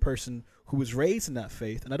trauma as a person who was raised in that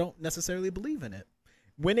faith, and I don't necessarily believe in it.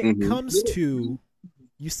 When it hmm comes to,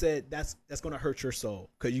 you said that's going to hurt your soul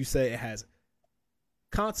because you say it has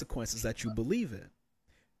consequences that you believe in.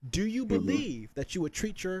 Do you hmm believe that you would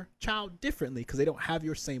treat your child differently because they don't have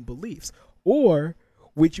your same beliefs, or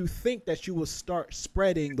would you think that you will start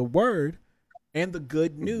spreading the word and the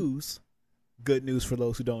good news? Good news for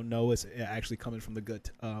those who don't know is actually coming from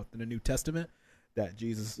the New Testament, that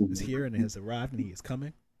Jesus is here and has arrived and He is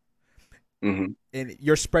coming. hmm And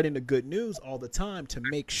you're spreading the good news all the time to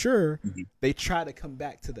make sure hmm they try to come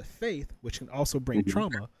back to the faith, which can also bring hmm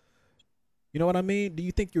trauma. You know what I mean? Do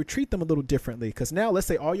you think you treat them a little differently? Because now, let's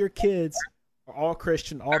say all your kids are all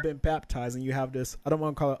Christian, all been baptized, and you have this, I don't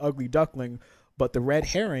want to call it ugly duckling, but the red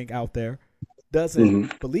herring out there doesn't hmm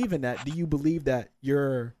believe in that. Do you believe that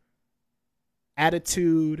your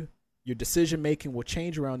attitude, your decision making will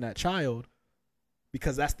change around that child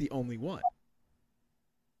because that's the only one?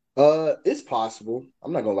 It's possible.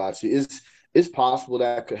 I'm not gonna lie to you. It's possible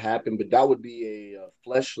that could happen, but that would be a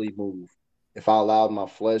fleshly move if I allowed my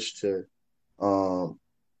flesh to um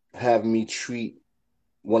have me treat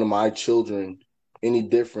one of my children any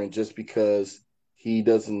different just because he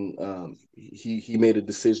doesn't he made a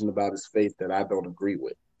decision about his faith that I don't agree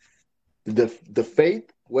with. The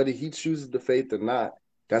faith, whether he chooses the faith or not,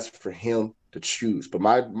 that's for him to choose. But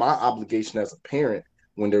my obligation as a parent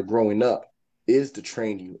when they're growing up is to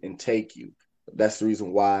train you and take you. That's the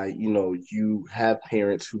reason why you have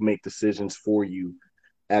parents who make decisions for you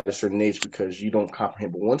at a certain age because you don't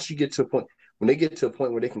comprehend. But once you get to a point, when they get to a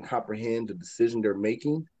point where they can comprehend the decision they're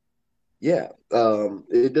making, yeah,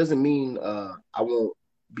 it doesn't mean I won't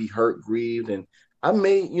be hurt, grieved, and I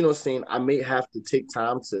may, saying I may have to take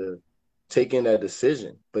time to take in that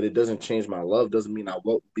decision, but it doesn't change my love. Doesn't mean I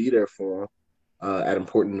won't be there for them at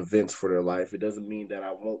important events for their life. It doesn't mean that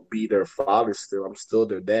I won't be their father still. I'm still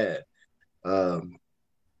their dad. Um,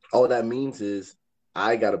 all that means is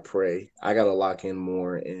I gotta pray. I gotta lock in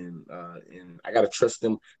more, and I gotta trust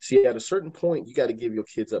them. See, at a certain point, you got to give your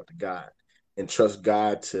kids up to God and trust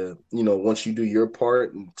God to, once you do your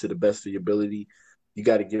part and to the best of your ability, you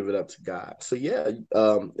got to give it up to God. So yeah,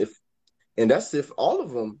 if and that's if all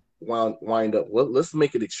of them wind up. Well, let's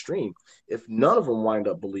make it extreme. If none of them wind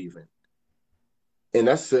up believing, and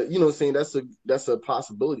that's a, saying that's a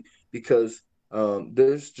possibility because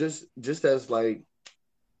there's just as like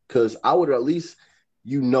because I would at least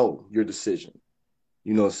your decision.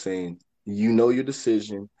 You know what I'm saying? You know your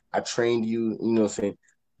decision. I trained you, what I'm saying?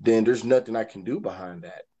 Then there's nothing I can do behind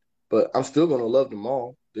that. But I'm still gonna love them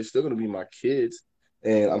all. They're still gonna be my kids.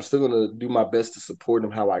 And I'm still gonna do my best to support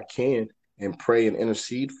them how I can and pray and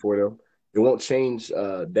intercede for them. It won't change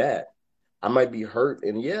that. I might be hurt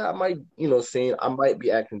and yeah, I might, saying I might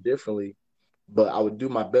be acting differently, but I would do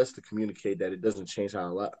my best to communicate that it doesn't change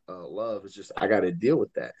how I love. It's just I got to deal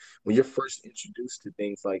with that. When you're first introduced to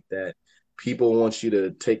things like that, people want you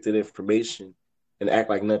to take that information and act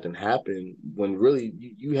like nothing happened when really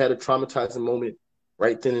you had a traumatizing moment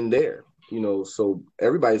right then and there. So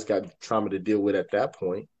everybody's got trauma to deal with at that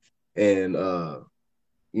point, and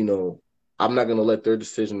you know, I'm not gonna let their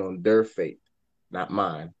decision on their fate, not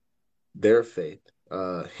mine, their faith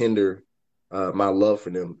hinder my love for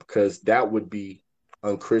them because that would be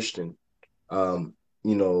unchristian. To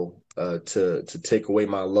take away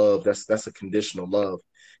my love, that's a conditional love,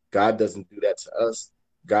 God doesn't do that to us.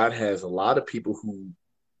 God has a lot of people who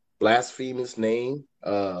blaspheme his name,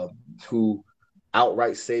 who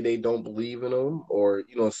outright say they don't believe in him, or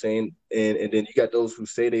you know what I'm saying, and then you got those who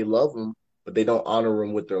say they love him, but they don't honor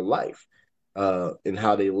him with their life, and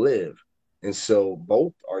how they live. And so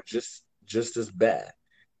both are just as bad.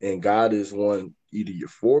 And God is one, either you're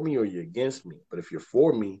for me or you're against me. But if you're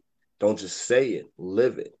for me, don't just say it,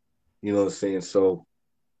 live it. You know what I'm saying? So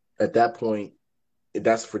at that point,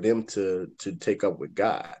 that's for them to take up with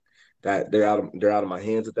God. That they're out of my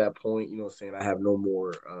hands at that point. You know what I'm saying? I have no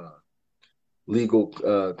more legal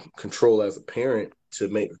control as a parent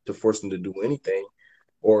to force them to do anything.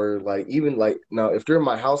 Or like, even like, now if they're in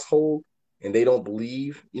my household and they don't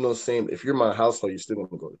believe, you know what I'm saying, if you're in my household, you're still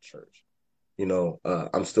gonna go to church.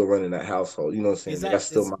 I'm still running that household. You know what I'm saying? That's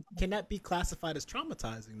still my. Can that be classified as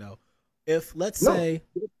traumatizing though? If let's No,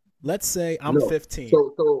 say I'm no. 15,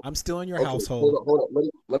 So I'm still in your okay, household. hold on.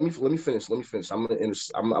 Let me finish. I'm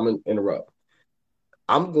gonna interrupt.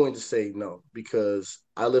 I'm going to say no, because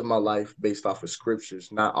I live my life based off of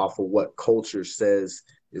scriptures, not off of what culture says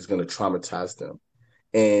is going to traumatize them.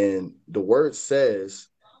 And the word says,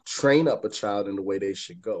 train up a child in the way they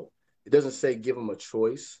should go. It doesn't say give them a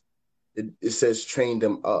choice. It says train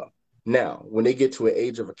them up. Now, when they get to an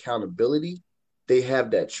age of accountability, they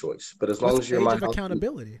have that choice. But as long What's as you're in age my of house,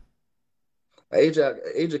 accountability? age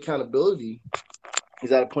accountability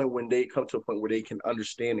is at a point when they come to a point where they can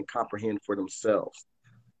understand and comprehend for themselves.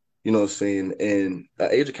 You know what I'm saying? And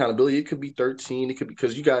age accountability, it could be 13. It could be,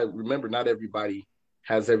 because you got to remember, not everybody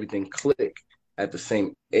has everything click at the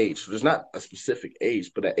same age. So there's not a specific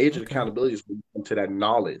age, but that age of Okay. accountability is when you come to that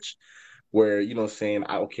knowledge where, you know what I'm saying,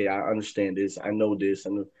 okay, I understand this. I know this.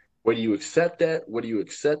 And whether you accept that, whether you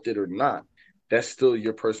accept it or not, that's still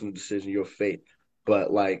your personal decision, your fate.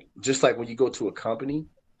 But like, just like when you go to a company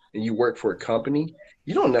and you work for a company,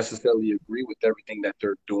 you don't necessarily agree with everything that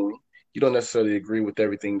they're doing. You don't necessarily agree with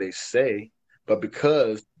everything they say, but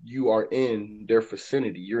because you are in their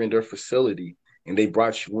vicinity, you're in their facility, and they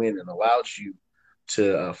brought you in and allowed you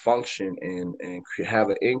to function and have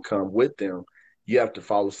an income with them, you have to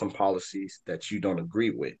follow some policies that you don't agree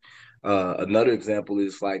with. Another example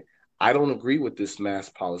is like, I don't agree with this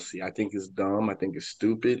mask policy. I think it's dumb. I think it's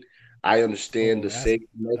stupid. I understand Oh, the that's safety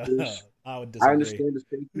measures. I would I disagree. understand the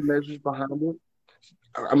safety measures behind it.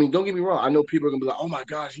 I mean, don't get me wrong. I know people are gonna be like, "Oh my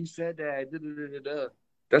gosh, you said that." Da, da, da, da.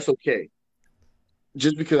 That's okay.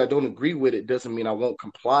 Just because I don't agree with it doesn't mean I won't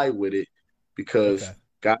comply with it, because Okay.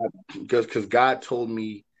 God, because God told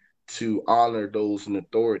me to honor those in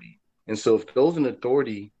authority. And so if those in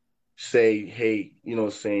authority say, "Hey, you know,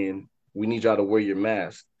 saying we need y'all to wear your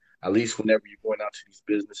mask," at least whenever you're going out to these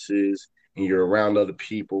businesses and you're around other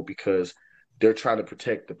people, because they're trying to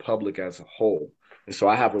protect the public as a whole. And so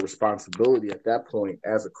I have a responsibility at that point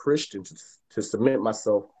as a Christian to submit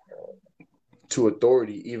myself to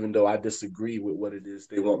authority, even though I disagree with what it is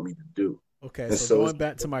they want me to do. Okay, And so so it's. going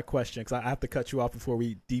back to my question, because I have to cut you off before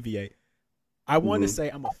we deviate. I want to Mhm, say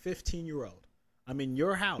I'm a 15-year-old. I'm in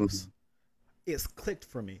your house. mhm, It's clicked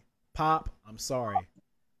for me. Pop, I'm sorry.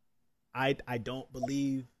 I don't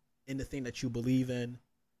believe in the thing that you believe in.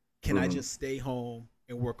 Can I mhm. just stay home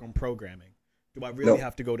and work on programming? Do I really No,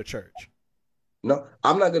 have to go to church? no,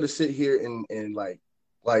 I'm not gonna sit here and like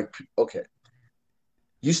okay,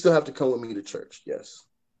 you still have to come with me to church. Yes,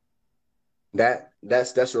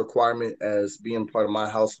 that's a requirement as being part of my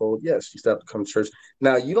household. Yes, you still have to come to church.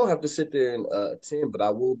 Now you don't have to sit there and attend, but I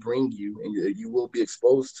will bring you, and you will be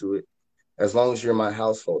exposed to it as long as you're in my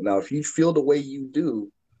household. Now, if you feel the way you do,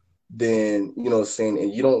 then you know what I'm saying,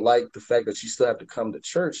 and you don't like the fact that you still have to come to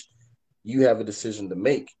church, you have a decision to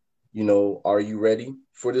make. Are you ready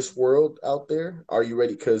for this world out there? Are you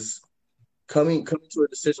ready? Because coming to a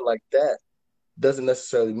decision like that doesn't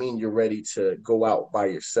necessarily mean you're ready to go out by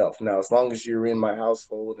yourself. Now, as long as you're in my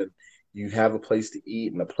household and you have a place to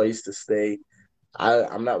eat and a place to stay,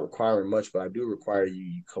 I'm not requiring much, but I do require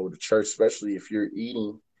you go to church, especially if you're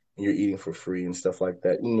eating and you're eating for free and stuff like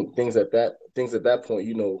that. Things at that point,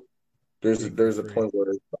 there's a, Eating for there's a free. point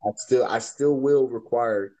where I still will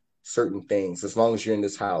require certain things as long as you're in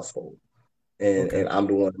this household and Okay. I'm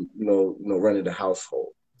the one running the household.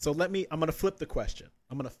 So I'm going to flip the question.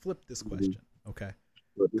 I'm going to flip this Mhm. question. Okay.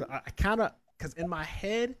 I kind of, because in my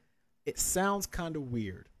head, it sounds kind of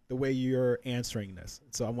weird the way you're answering this.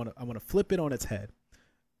 So I want to flip it on its head.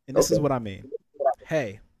 And this is Okay. what I mean.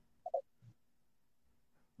 Hey,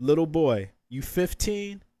 little boy, you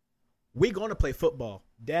 15? We going to play football.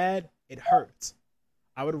 Dad, it hurts.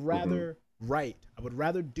 I would Hmm. rather write. I would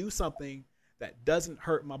rather do something that doesn't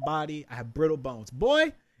hurt my body. I have brittle bones.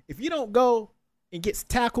 Boy, if you don't go and get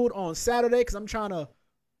tackled on Saturday because I'm trying to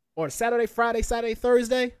on Saturday, Friday, Saturday,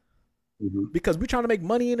 Thursday, Mm-hmm. because we're trying to make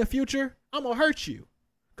money in the future, I'm gonna hurt you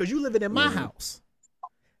because you living in my Mm-hmm. house.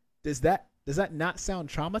 Does that not sound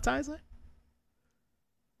traumatizing?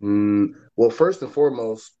 Well, first and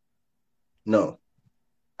foremost, no.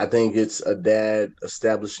 I think it's a dad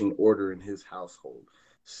establishing order in his household.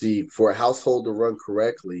 See, for a household to run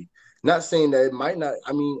correctly, not saying that it might not.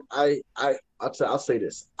 I mean, I'll say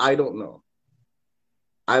this. I don't know.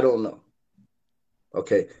 I don't know.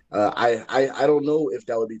 Okay. I don't know if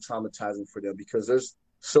that would be traumatizing for them because there's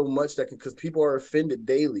so much that can because people are offended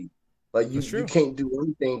daily. Like That's you true. can't do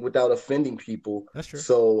anything without offending people. That's true.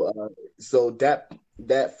 So that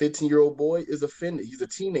 15-year-old boy is offended. He's a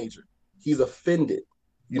teenager. He's offended.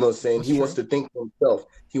 You know what I'm saying? That's He wants true. to think for himself.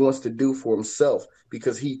 He wants to do for himself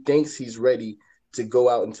because he thinks he's ready to go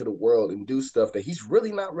out into the world and do stuff that he's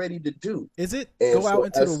really not ready to do. Is it And go out so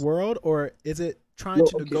into the as world, or is it trying no,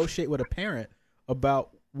 to okay, negotiate with a parent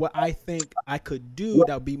about what I think I could do no,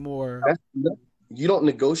 that would be more? that's no, you don't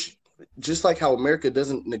negotiate. Just like how America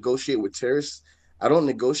doesn't negotiate with terrorists, I don't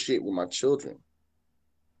negotiate with my children.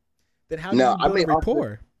 Then how do Now, you I build may offer.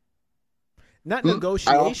 rapport? Not I offer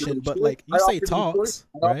negotiation, them but choice. like you say talks,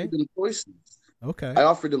 I offer right? them choices. Okay. I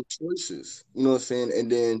offer them choices. You know what I'm saying?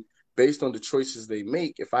 And then based on the choices they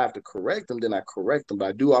make, if I have to correct them, then I correct them. But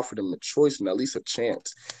I do offer them a choice and at least a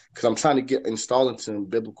chance because I'm trying to get install into them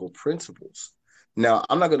biblical principles. Now,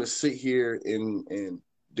 I'm not going to sit here and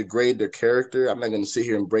degrade their character. I'm not going to sit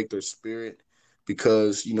here and break their spirit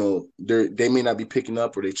because they may not be picking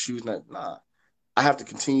up or they choose not. Nah, I have to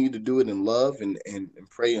continue to do it in love and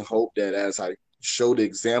pray and hope that as I show the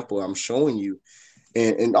example I'm showing you,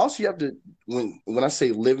 and also you have to when I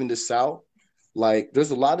say living this out, like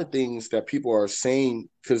there's a lot of things that people are saying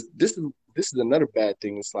because this is another bad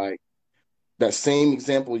thing. It's like that same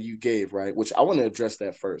example you gave, right? Which I want to address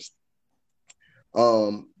that first.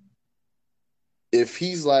 Um, if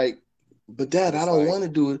he's like, but dad, I don't want to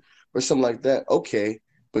do it or something like that, okay,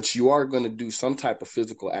 but you are going to do some type of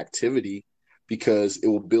physical activity because it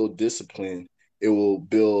will build discipline, it will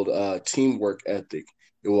build teamwork ethic,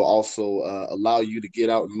 it will also allow you to get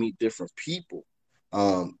out and meet different people.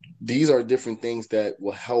 These are different things that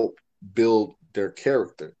will help build their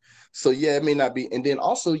character. So yeah, it may not be, and then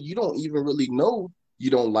also you don't even really know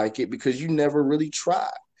you don't like it because you never really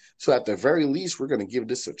tried. So at the very least, we're going to give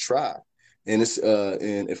this a try, and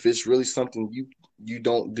if it's really something you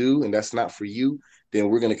don't do and that's not for you, then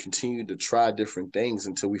we're going to continue to try different things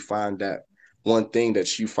until we find that one thing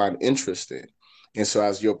that you find interest in. And so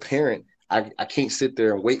as your parent, I can't sit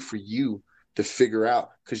there and wait for you to figure out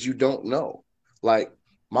because you don't know. Like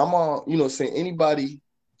my mom, saying anybody,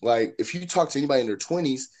 like if you talk to anybody in their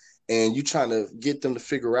 20s and you trying to get them to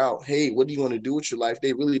figure out, hey, what do you want to do with your life,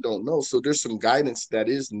 they really don't know. So there's some guidance that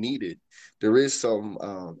is needed. There is some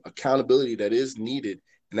accountability that is needed.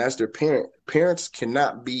 And as their parents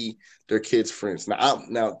cannot be their kids' friends.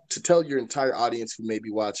 Now, to tell your entire audience who may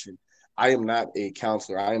be watching, I am not a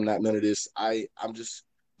counselor. I am not none of this. I'm just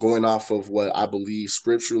going off of what I believe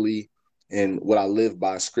scripturally and what I live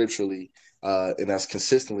by scripturally, and as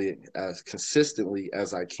consistently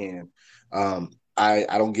as I can. I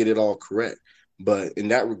don't get it all correct, but in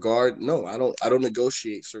that regard, no, I don't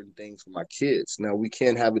negotiate certain things with my kids. Now we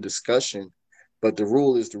can have a discussion, but the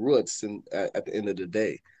rule is the rule at the end of the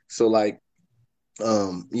day. So like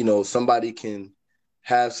somebody can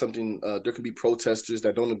have something. There can be protesters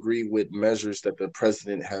that don't agree with measures that the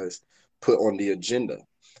president has put on the agenda,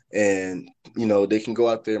 and they can go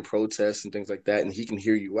out there and protest and things like that, and he can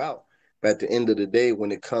hear you out. But at the end of the day,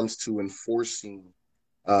 when it comes to enforcing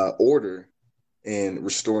order and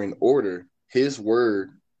restoring order, his word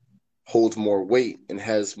holds more weight and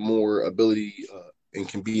has more ability and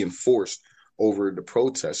can be enforced over the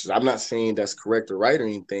protesters. I'm not saying that's correct or right or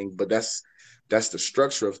anything, but that's the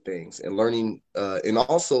structure of things and learning. And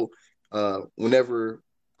also, whenever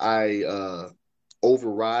I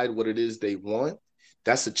override what it is they want,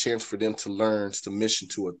 that's a chance for them to learn submission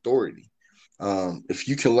to authority. If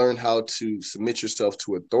you can learn how to submit yourself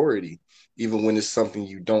to authority, even when it's something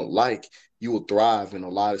you don't like, you will thrive in a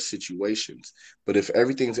lot of situations. But if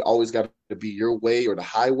everything's always got to be your way or the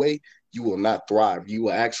highway, you will not thrive. You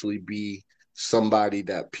will actually be somebody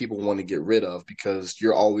that people want to get rid of because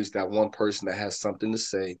you're always that one person that has something to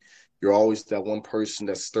say. You're always that one person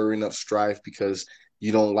that's stirring up strife because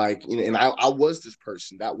you don't like, and I was this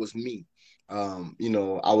person. That was me.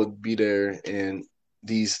 I would be there and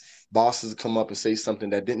these bosses come up and say something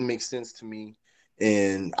that didn't make sense to me.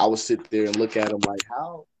 And I would sit there and look at them like,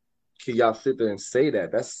 how can y'all sit there and say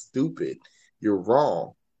that? That's stupid. You're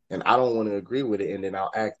wrong. And I don't want to agree with it. And then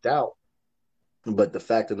I'll act out. But the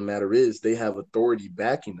fact of the matter is, they have authority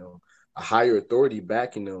backing them, a higher authority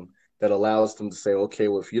backing them that allows them to say, okay,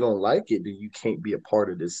 well, if you don't like it, then you can't be a part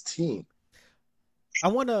of this team. I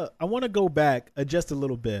wanna go back just a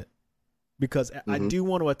little bit because I Mm-hmm. do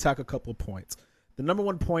want to attack a couple of points. The number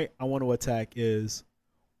one point I want to attack is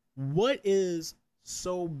what is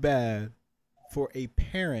so bad for a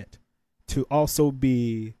parent to also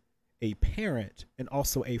be a parent and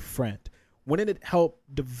also a friend? Wouldn't it help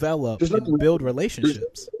develop There's and nothing. build There's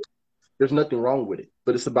relationships? there's nothing wrong with it,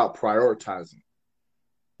 but it's about prioritizing.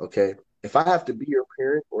 Okay, if I have to be your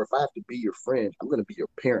parent or if I have to be your friend, I'm going to be your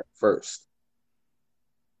parent first.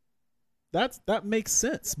 That makes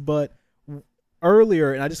sense. But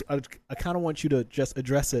earlier, and I kind of want you to just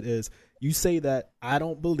address it. Is you say that I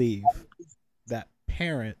don't believe that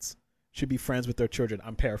parents should be friends with their children.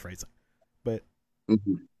 I'm paraphrasing, but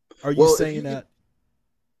Mm-hmm. are you Well, if saying you, that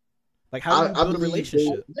like how do you I build a believe they,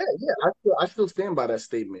 relationship? yeah, I still stand by that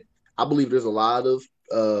statement. I believe there's a lot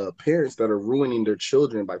of parents that are ruining their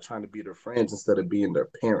children by trying to be their friends instead of being their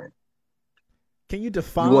parent. Can you You want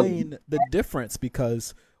define the difference?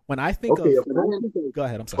 Because when I think okay, of, go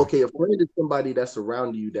ahead. I'm sorry. a friend is somebody that's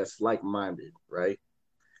around you that's like minded, right?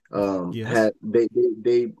 Yes. Had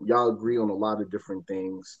they y'all agree on a lot of different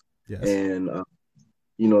things, Yes. and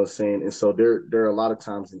you know what I'm saying, and so they're a lot of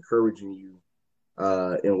times encouraging you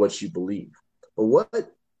in what you believe. But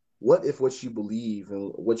what if what you believe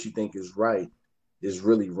and what you think is right is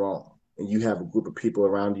really wrong? And you have a group of people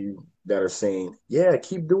around you that are saying, yeah,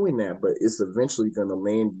 keep doing that, but it's eventually going to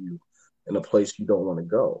land you in a place you don't want to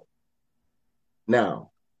go.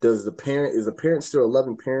 Now, is the parent still a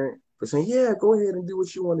loving parent for saying, yeah, go ahead and do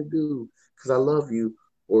what you want to do because I love you?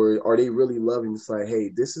 Or are they really loving? It's like, hey,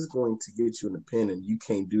 this is going to get you in the pen and you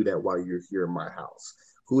can't do that while you're here in my house.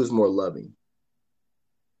 Who is more loving?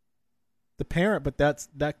 The parent, but that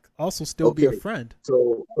also still be Okay. a friend.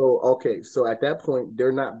 So at that point,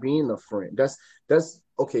 they're not being a friend. That's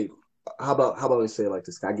okay. How about I say it like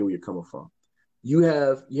this? I get where you're coming from. You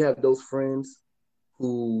have those friends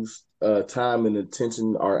whose time and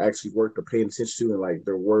attention are actually worth paying attention to, and like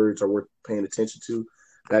their words are worth paying attention to.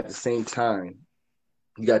 But at the same time,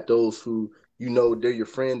 you got those who they're your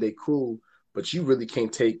friend, they cool, but you really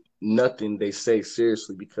can't take nothing they say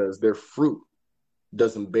seriously because their fruit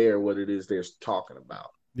doesn't bear what it is they're talking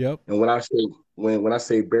about. Yep. And when I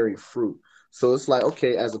say bearing fruit, so it's like,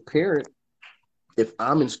 okay, as a parent, if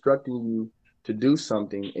I'm instructing you to do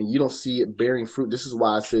something and you don't see it bearing fruit, this is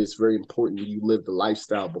why I say it's very important that you live the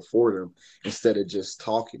lifestyle before them instead of just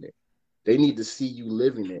talking it. They need to see you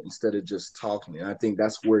living it instead of just talking it. And I think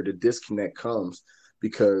that's where the disconnect comes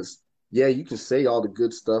because yeah, you can say all the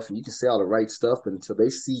good stuff and you can say all the right stuff, but until they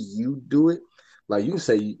see you do it, like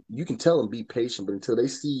you can tell them be patient, but until they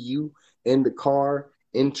see you in the car,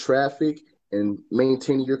 in traffic, and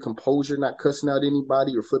maintaining your composure, not cussing out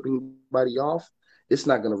anybody or flipping anybody off, it's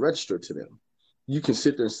not going to register to them. You can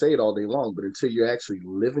sit there and say it all day long, but until you're actually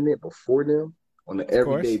living it before them on an Of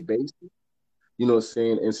everyday course. basis, you know what I'm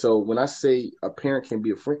saying? And so when I say a parent can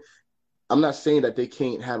be a friend, I'm not saying that they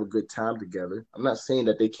can't have a good time together. I'm not saying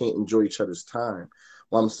that they can't enjoy each other's time.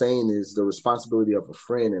 What I'm saying is the responsibility of a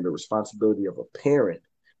friend and the responsibility of a parent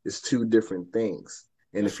is two different things.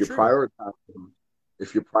 And That's true.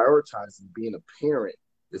 if you're prioritizing being a parent,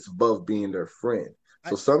 it's above being their friend. I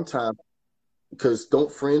So sometimes, because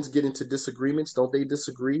don't friends get into disagreements? Don't they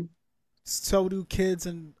disagree? So do kids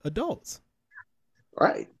and adults.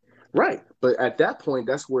 Right. Right. But at that point,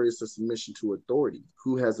 that's where it's a submission to authority.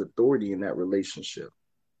 Who has authority in that relationship?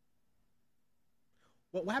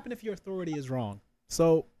 What happened if your authority is wrong?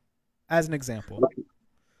 So, as an example,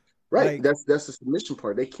 Right. like That's the submission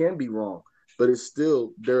part. They can be wrong, but it's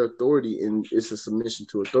still their authority and it's a submission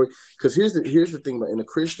to authority. Because here's the thing about in a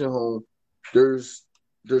Christian home, there's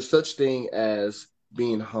there's such thing as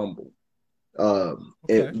being humble.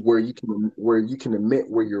 okay, Where you can admit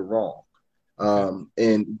where you're wrong. okay,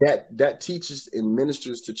 And that teaches and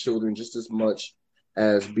ministers to children just as much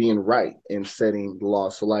as being right and setting the law.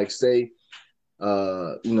 So like say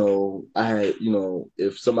I had,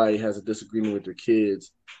 if somebody has a disagreement with their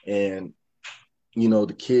kids and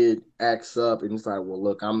the kid acts up and it's like, well,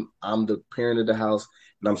 look, I'm the parent of the house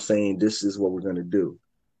and I'm saying this is what we're gonna do.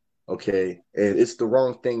 Okay. And it's the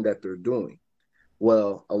wrong thing that they're doing.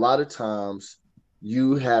 Well, a lot of times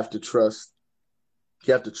you have to trust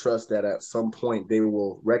you have to trust that at some point they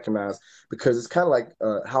will recognize because it's kind of like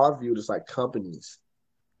how I view it is like companies.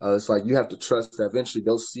 It's like you have to trust that eventually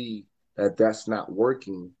they'll see that that's not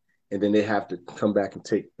working, and then they have to come back and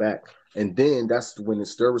take back. And then that's when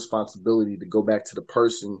it's their responsibility to go back to the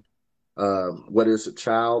person, whether it's a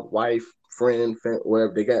child, wife, friend,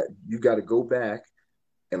 whatever, you got to go back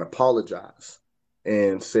and apologize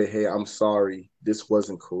and say, hey, I'm sorry, this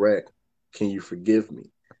wasn't correct. Can you forgive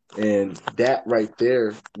me? And that right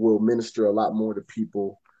there will minister a lot more to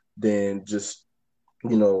people than just,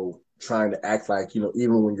 trying to act like,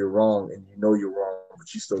 even when you're wrong and you're wrong,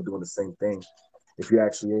 but you're still doing the same thing. If you're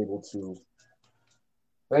actually able to,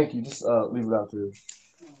 thank you, just leave it out there.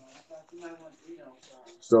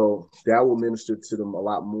 So that will minister to them a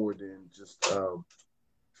lot more than just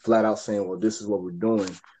flat out saying, well, this is what we're doing.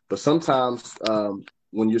 But sometimes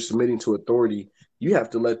when you're submitting to authority, you have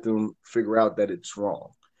to let them figure out that it's wrong.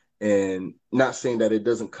 And not saying that it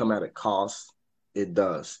doesn't come at a cost, it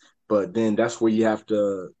does. But then that's where you have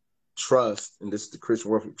to trust, and this is the Christian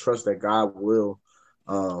word, trust that God will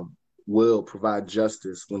provide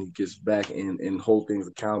justice when he gets back and hold things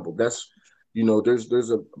accountable. That's,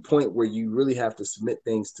 there's a point where you really have to submit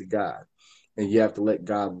things to God, and you have to let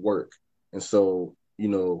God work. And so, I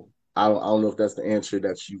don't know if that's the answer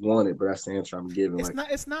that you wanted, but that's the answer I'm giving. It's not.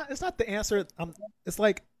 It's not. It's not the answer. It's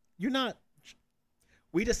like you're not.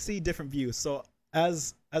 We just see different views. So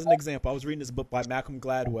as an example, I was reading this book by Malcolm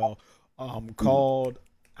Gladwell, called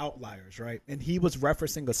Outliers, right? And he was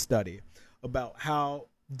referencing a study about how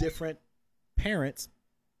different parents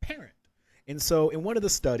parent. And so in one of the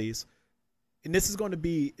studies, and this is going to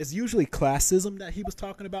be, it's usually classism that he was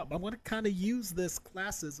talking about, but I'm going to kind of use this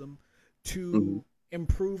classism to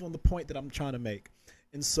improve on the point that I'm trying to make.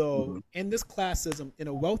 And so in this classism, in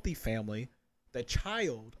a wealthy family, the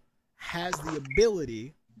child has the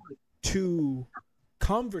ability to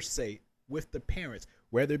conversate with the parents,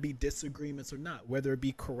 whether it be disagreements or not, whether it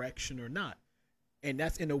be correction or not. And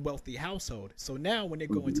that's in a wealthy household. So now when they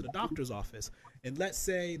go into the doctor's office, and let's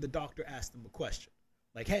say the doctor asks them a question,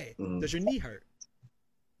 like, hey, does your knee hurt?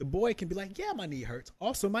 The boy can be like, yeah, my knee hurts.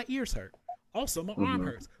 Also, my ears hurt. Also, my arm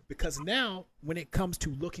hurts. Because now when it comes to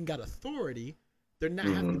looking at authority, they're not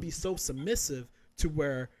having to be so submissive to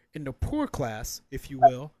where in the poor class, if you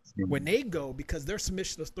will, when they go, because their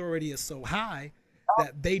submission authority is so high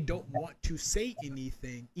that they don't want to say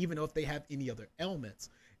anything, even if they have any other ailments.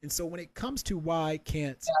 And so when it comes to why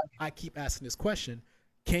can't I keep asking this question,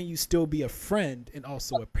 can you still be a friend and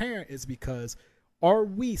also a parent, is because are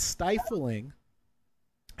we stifling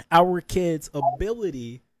our kids'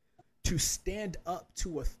 ability to stand up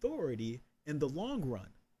to authority in the long run?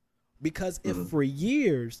 Because if for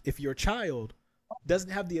years, if your child doesn't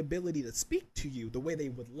have the ability to speak to you the way they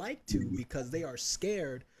would like to because they are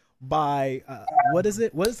scared by what is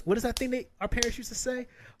it? What is that thing our parents used to say?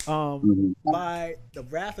 By the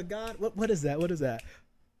wrath of God. What is that? What is that?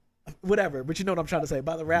 Whatever. But you know what I'm trying to say.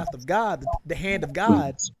 By the wrath of God, the hand of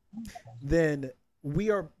God. Then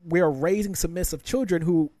we are raising submissive children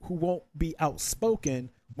who won't be outspoken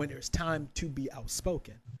when there's time to be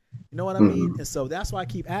outspoken. You know what I mean? And so that's why I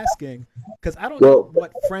keep asking, because I don't know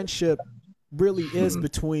what friendship really is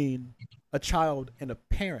between a child and a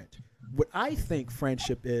parent. What I think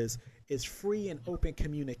friendship is free and open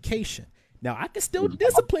communication. Now, I can still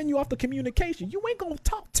discipline you off the communication. You ain't going to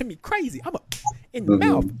talk to me crazy. I'm in the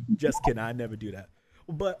mouth. Just kidding. I never do that.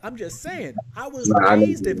 But I'm just saying, I was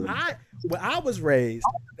raised, when I was raised,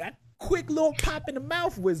 that quick little pop in the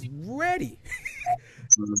mouth was ready.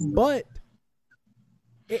 But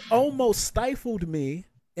it almost stifled me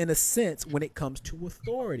in a sense when it comes to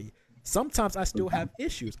authority. Sometimes I still have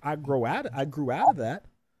issues. I grew out of that.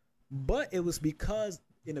 But it was because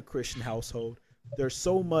in a Christian household, there's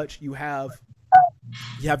so much. You have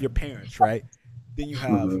your parents, right? Then you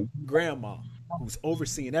have grandma who's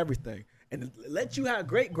overseeing everything. And let you have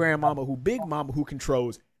great grandmama big mama who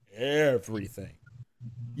controls everything.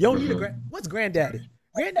 You don't need what's granddaddy?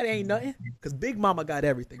 Granddaddy ain't nothing because big mama got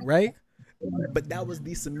everything, right? But that was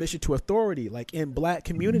the submission to authority. Like in black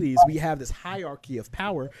communities, we have this hierarchy of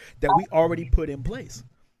power that we already put in place.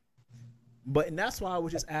 And that's why I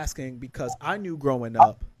was just asking, because I knew growing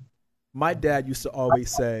up, my dad used to always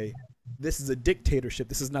say, this is a dictatorship.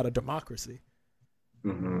 This is not a democracy.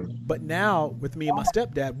 But now with me and my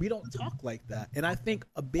stepdad, we don't talk like that. And I think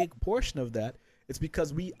a big portion of that is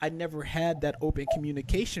because I never had that open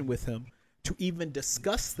communication with him to even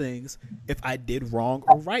discuss things if I did wrong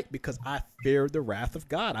or right, because I feared the wrath of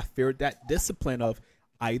God. I feared that discipline of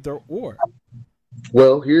either or.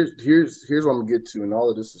 Well, here's what I'm gonna get to, and all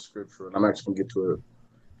of this is scripture, and I'm actually gonna get to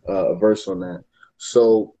a verse on that.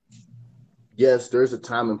 So, yes, there's a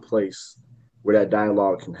time and place where that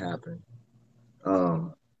dialogue can happen,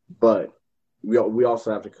 but we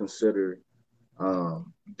also have to consider,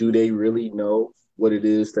 do they really know what it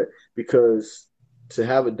is that, because to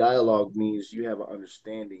have a dialogue means you have an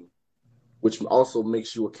understanding, which also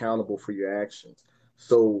makes you accountable for your actions.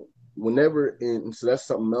 So whenever, and so that's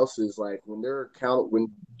something else, is like when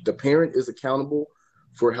the parent is accountable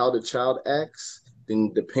for how the child acts,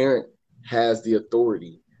 then the parent has the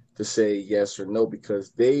authority to say yes or no,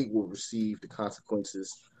 because they will receive the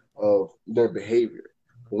consequences of their behavior.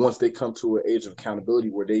 But once they come to an age of accountability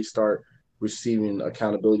where they start receiving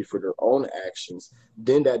accountability for their own actions,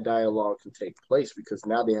 then that dialogue can take place, because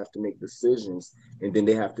now they have to make decisions, and then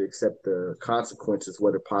they have to accept the consequences,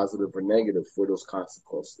 whether positive or negative, for those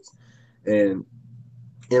consequences. And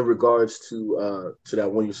in regards to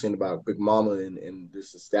that one you're saying about Big Mama and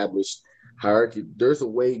this established hierarchy, there's a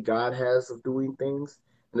way God has of doing things,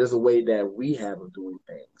 and there's a way that we have of doing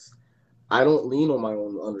things. I don't lean on my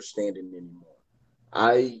own understanding anymore.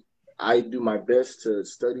 I I do my best to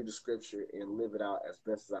study the scripture and live it out as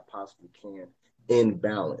best as I possibly can in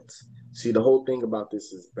balance. See, the whole thing about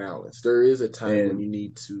this is balance. There is a time when you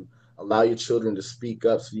need to allow your children to speak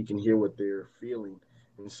up so you can hear what they're feeling,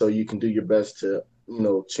 and so you can do your best to,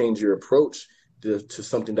 change your approach to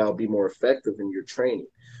something that will be more effective in your training.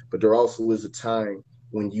 But there also is a time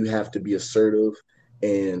when you have to be assertive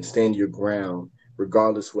and stand your ground,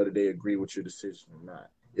 regardless whether they agree with your decision or not.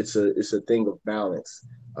 It's a thing of balance,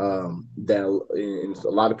 that, and a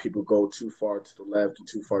lot of people go too far to the left and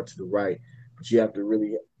too far to the right, but you have to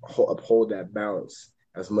really uphold that balance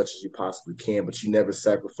as much as you possibly can. But you never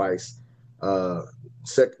sacrifice, you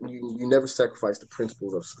never sacrifice the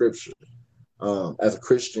principles of Scripture. As a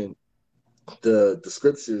Christian, the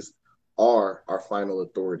scriptures are our final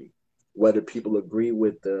authority. Whether people agree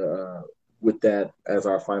with that as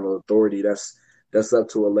our final authority, that's up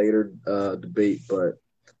to a later debate. But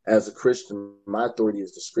as a Christian, my authority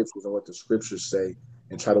is the scriptures and what the scriptures say,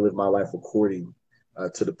 and try to live my life according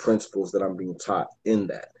to the principles that I'm being taught in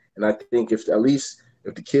that. And I think if at least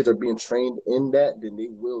if the kids are being trained in that, then they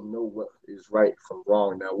will know what is right from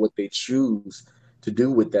wrong. Now, what they choose to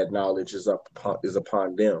do with that knowledge is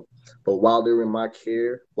upon them. But while they're in my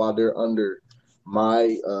care, while they're under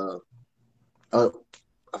my uh,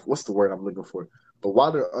 what's the word I'm looking for? But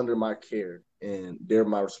while they're under my care and they're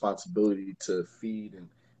my responsibility to feed and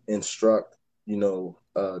instruct,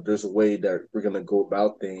 there's a way that we're gonna go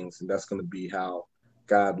about things, and that's gonna be how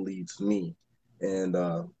God leads me. And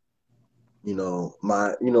and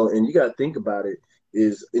you got to think about it,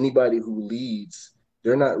 is anybody who leads,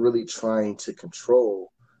 they're not really trying to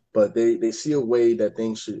control, but they see a way that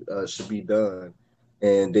things should be done,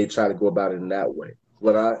 and they try to go about it in that way.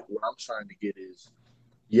 What I'm trying to get is,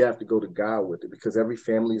 you have to go to God with it, because every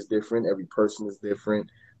family is different, every person is different.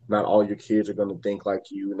 Not all your kids are going to think like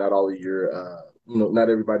you. Not all of your, not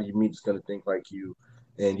everybody you meet is going to think like you.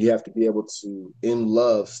 And you have to be able to, in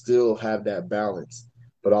love, still have that balance,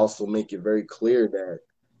 but also make it very clear that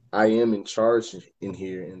I am in charge in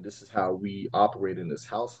here, and this is how we operate in this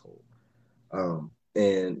household.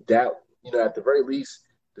 And that, at the very least,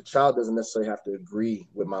 the child doesn't necessarily have to agree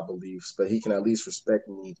with my beliefs, but he can at least respect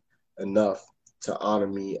me enough to honor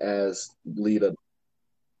me as leader,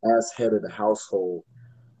 as head of the household,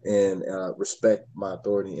 and respect my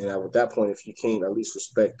authority. And at that point, if you can't at least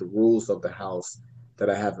respect the rules of the house that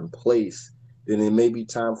I have in place, then it may be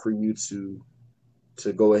time for you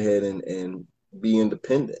to go ahead and be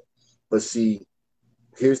independent. But see,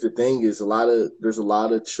 here's the thing: is there's a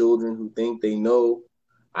lot of children who think they know.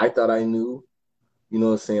 I thought I knew. You know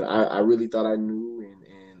what I'm saying? I really thought I knew,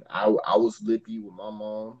 and I was lippy with my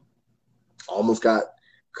mom. Almost got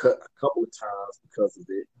cut a couple of times because of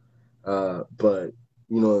it. But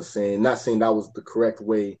you know what I'm saying? Not saying that was the correct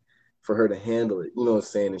way for her to handle it. You know what I'm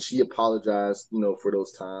saying? And she apologized, for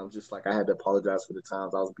those times, just like I had to apologize for the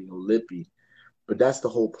times I was being lippy. But that's the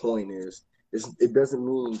whole point, it doesn't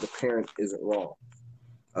mean the parent isn't wrong.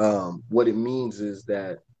 What it means is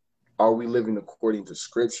that, are we living according to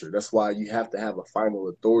Scripture? That's why you have to have a final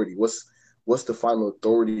authority. What's the final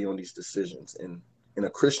authority on these decisions? And in a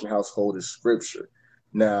Christian household is Scripture.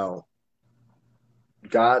 Now,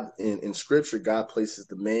 God in Scripture, God places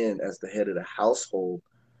the man as the head of the household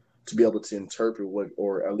to be able to interpret what,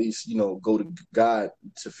 or at least, go to God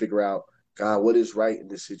to figure out, God, what is right in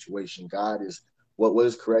this situation? God, is what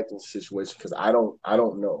is correct in this situation? Because I don't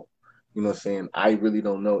know. You know what I'm saying? I really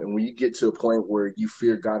don't know. And when you get to a point where you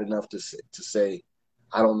fear God enough to say,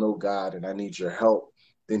 I don't know, God, and I need your help,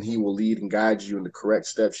 then he will lead and guide you in the correct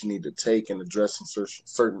steps you need to take in addressing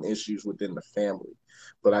certain issues within the family.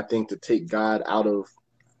 But I think to take God out of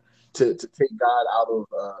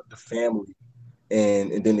the family,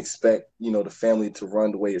 and then expect, the family to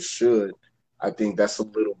run the way it should, I think that's a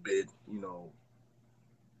little bit,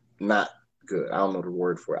 not good. I don't know the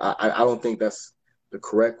word for it. I don't think that's the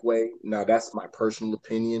correct way. Now, that's my personal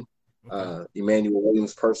opinion, Okay. Emanuel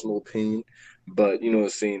Williams' personal opinion. But you know what I'm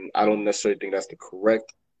saying, I don't necessarily think that's the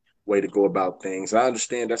correct way to go about things. I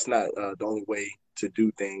understand that's not the only way to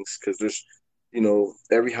do things because there's, you know,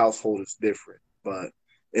 every household is different. But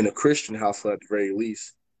in a Christian household, at the very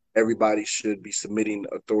least, everybody should be submitting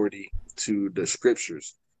authority to the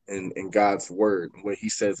scriptures and God's word, what He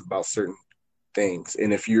says about certain things.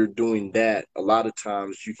 And if you're doing that, a lot of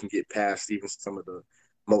times you can get past even some of the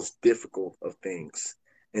most difficult of things.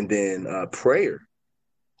 And then prayer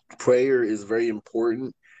is very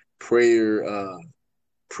important. Prayer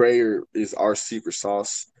prayer is our secret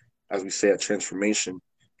sauce, as we say at transformation.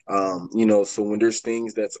 You know, so when there's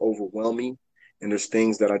things that's overwhelming and there's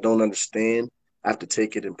things that I don't understand, I have to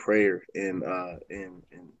take it in prayer and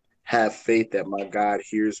have faith that my God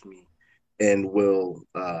hears me and will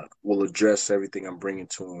address everything I'm bringing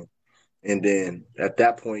to Him. And then at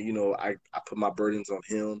that point, you know, I put my burdens on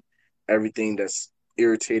Him. Everything that's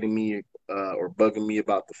irritating me or bugging me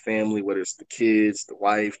about the family, whether it's the kids, the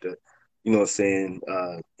wife, the, you know what I'm saying,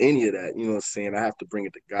 any of that, you know what I'm saying, I have to bring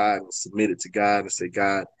it to God and submit it to God and say,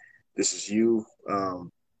 God, this is you.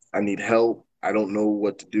 I need help. I don't know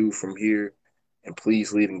what to do from here. And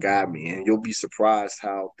please lead and guide me. And you'll be surprised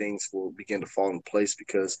how things will begin to fall in place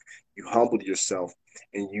because you humbled yourself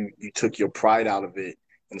and you took your pride out of it.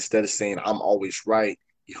 Instead of saying, I'm always right,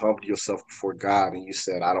 you humbled yourself before God and you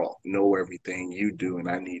said, I don't know everything you do and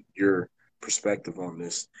I need your perspective on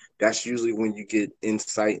this. That's usually when you get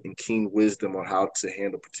insight and keen wisdom on how to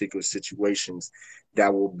handle particular situations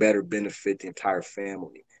that will better benefit the entire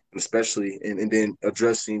family. And especially, and then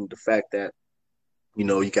addressing the fact that, you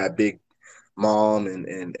know, you got big mom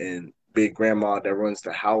and big grandma that runs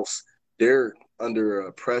the house. They're under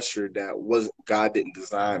a pressure that was God didn't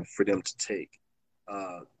design for them to take.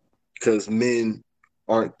 Because men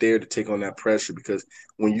aren't there to take on that pressure. Because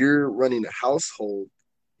when you're running a household,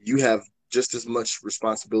 you have just as much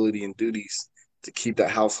responsibility and duties to keep that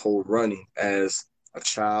household running as a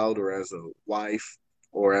child or as a wife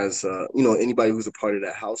or as you know, anybody who's a part of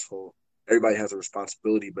that household. Everybody has a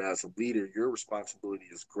responsibility, but as a leader, your responsibility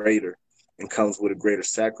is greater and comes with a greater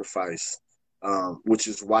sacrifice, which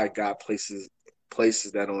is why God places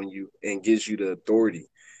that on you and gives you the authority,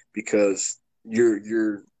 because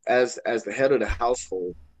you're as the head of the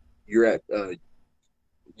household, you're at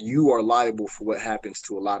you are liable for what happens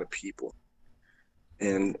to a lot of people,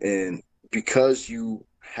 and because you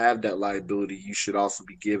have that liability, you should also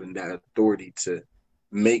be given that authority to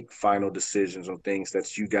make final decisions on things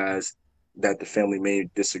that the family may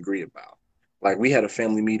disagree about. Like we had a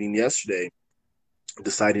family meeting yesterday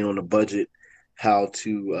deciding on a budget, how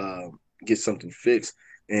to get something fixed.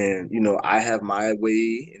 And you know, I have my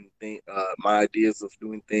way and my ideas of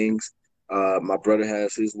doing things. My brother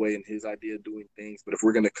has his way and his idea of doing things. But if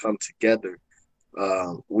we're going to come together,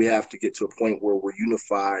 we have to get to a point where we're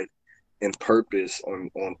unified in purpose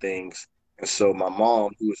on things. And so my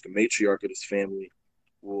mom, who is the matriarch of this family,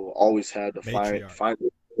 will always have the Matriarch.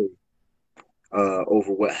 final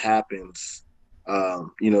over what happens,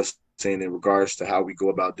 you know, saying in regards to how we go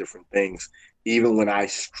about different things. Even when I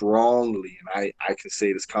strongly, and I can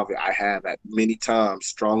say this confidently, I have at many times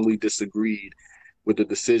strongly disagreed with the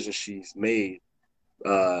decision she's made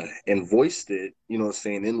and voiced it, you know,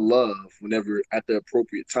 saying in love whenever at the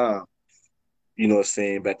appropriate time, you know,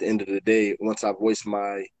 saying, but at the end of the day, once I voice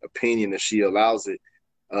my opinion, if she allows it,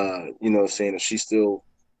 you know, saying if she still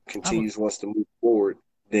I have a, wants to move forward,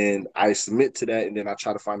 then I submit to that, and then I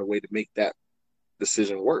try to find a way to make that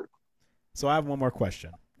decision work. so I have one more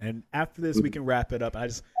question, and after this we can wrap it up. I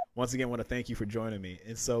just once again want to thank you for joining me.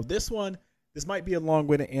 And so this might be a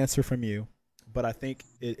long-winded answer from you, but I think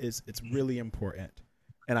it's really important.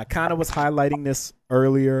 And I kind of was highlighting this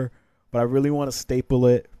earlier, but I really want to staple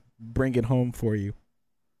it, bring it home for you.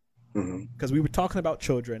 Because we were talking about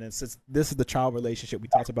children, and since this is the child relationship, we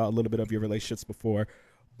talked about a little bit of your relationships before,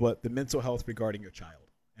 but the mental health regarding your child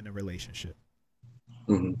and the relationship.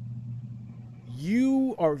 Mm-hmm.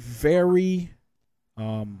 You are very,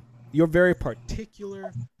 you're very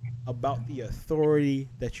particular about the authority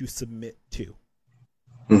that you submit to.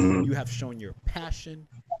 Mm-hmm. You have shown your passion.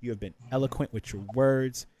 You have been eloquent with your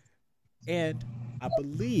words, and I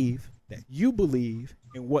believe that you believe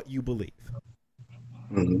in what you believe.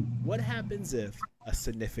 Mm-hmm. What happens if a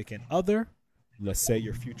significant other, let's say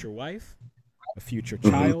your future wife, a future Mm-hmm.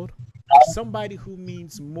 child, or somebody who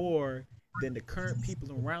means more than the current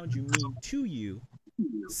people around you mean to you,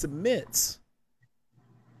 submits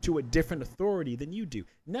to a different authority than you do?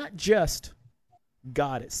 Not just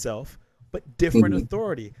God itself, but different Mm-hmm.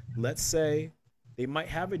 authority. Let's say they might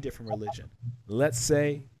have a different religion. Let's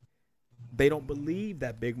say they don't believe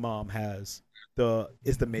that Big Mom is the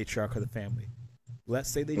matriarch of the family. Let's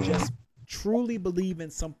say they Mm-hmm. just truly believe in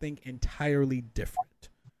something entirely different.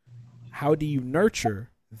 How do you nurture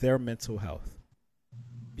their mental health?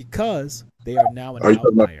 Because they are now an Are you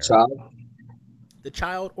talking about the outlier. child? The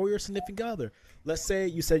child or your significant other. Let's say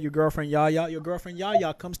you said your girlfriend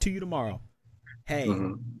Yaya comes to you tomorrow. Hey,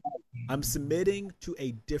 Mm-hmm. I'm submitting to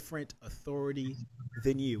a different authority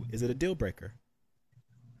than you. Is it a deal breaker?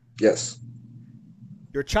 Yes.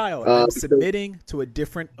 Your child, I'm Because submitting to a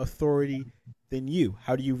different authority than you.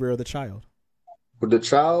 How do you rear the child? with the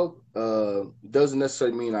child, doesn't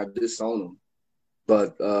necessarily mean I disown them,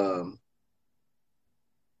 but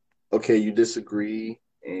okay, you disagree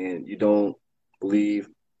and you don't believe,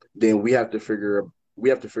 then we have to figure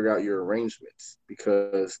out your arrangements,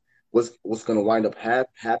 because what's going to wind up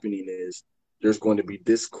happening is there's going to be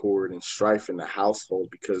discord and strife in the household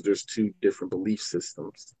because there's two different belief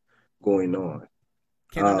systems going on.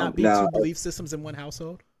 Can there not be Now, two belief systems in one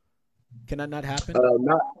household? Can that not happen?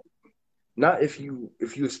 not if you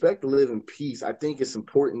expect to live in peace. I think it's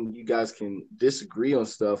important you guys can disagree on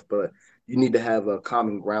stuff, but you need to have a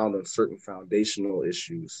common ground on certain foundational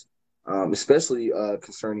issues, especially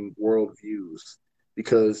concerning worldviews,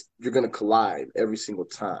 because you're going to collide every single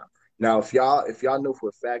time. Now, if y'all know for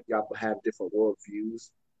a fact y'all have different worldviews,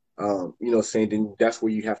 saying, then that's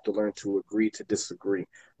where you have to learn to agree to disagree.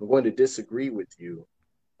 I'm going to disagree with you,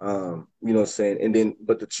 saying, and then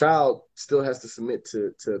but the child still has to submit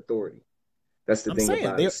to authority. That's the I'm thing saying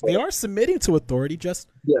about it. they are submitting to authority, just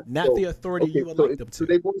Yeah. not the So authority okay. you would So like them so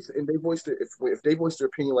to. they voice their, if they voice their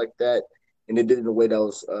opinion like that, and they did it in a way that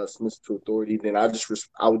was submissive to authority, then I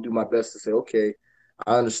would do my best to say, okay,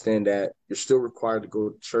 I understand that you're still required to go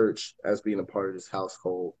to church as being a part of this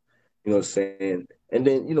household. You know what I'm saying? And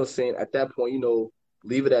then saying at that point,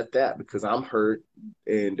 leave it at that, because I'm hurt,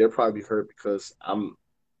 and they're probably hurt because I'm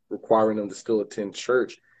requiring them to still attend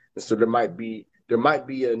church. And so there might be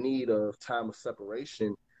a need of time of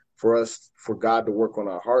separation for God to work on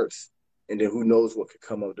our hearts. And then who knows what could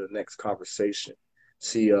come of the next conversation.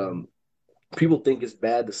 See, people think it's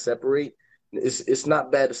bad to separate. It's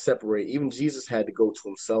not bad to separate. Even Jesus had to go to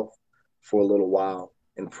himself for a little while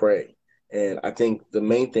and pray. And I think the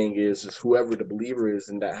main thing is whoever the believer is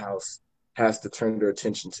in that house has to turn their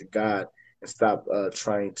attention to God and stop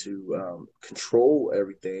trying to control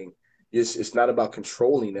everything. It's not about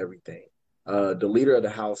controlling everything. The leader of the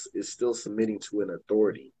house is still submitting to an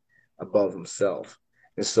authority above himself.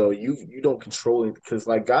 And so you don't control it, because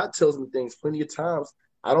like God tells me things plenty of times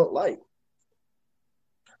I don't like.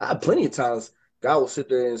 I have plenty of times God will sit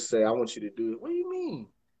there and say, I want you to do it. What do you mean?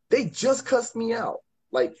 They just cussed me out.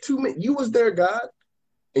 Like 2 minutes. You was there, God,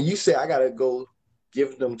 and you say I gotta go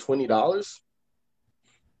give them $20.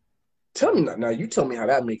 Tell me now. You tell me how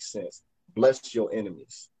that makes sense. Bless your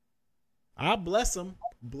enemies. I bless them.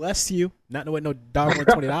 Bless you. Not knowing no doggone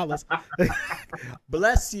 $20.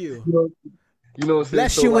 Bless you. You know, you know what I'm saying?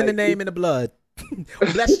 Bless So you in the like, name and the blood.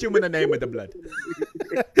 Bless you in the name of the blood.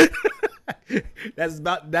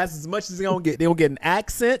 That's as much as they gonna get. They gonna get an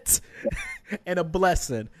accent and a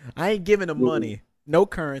blessing. I ain't giving them money. No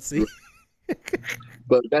currency.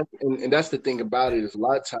 but that's the thing about it, is a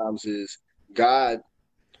lot of times is God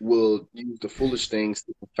will use the foolish things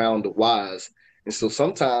to confound the wise. And so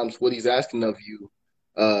sometimes what he's asking of you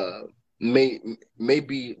uh may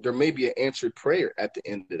be there may be an answered prayer at the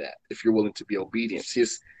end of that, if you're willing to be obedient. See,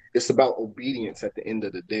 it's about obedience at the end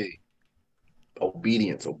of the day.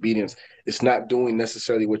 Obedience. It's not doing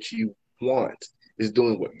necessarily what you want, it's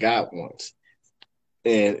doing what God wants.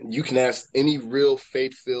 And you can ask any real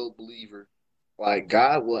faith-filled believer, like,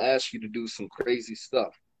 God will ask you to do some crazy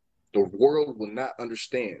stuff. The world will not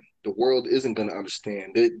understand. The world isn't going to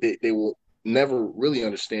understand. They will never really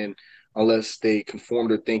understand unless they conform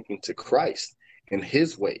their thinking to Christ and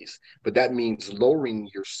his ways. But that means lowering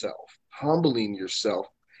yourself, humbling yourself,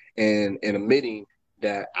 and admitting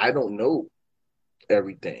that I don't know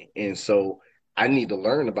everything. And so I need to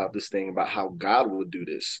learn about this thing, about how God would do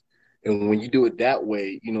this. And when you do it that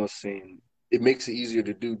way, what I'm saying, it makes it easier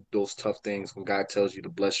to do those tough things when God tells you to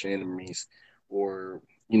bless your enemies, or,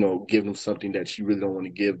 give them something that you really don't want to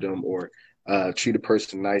give them, or treat a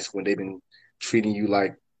person nice when they've been treating you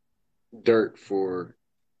like dirt for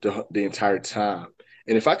the entire time.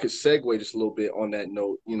 And if I could segue just a little bit on that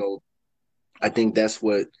note, I think that's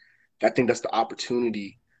what I think that's the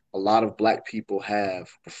opportunity a lot of Black people have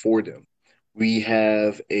before them. We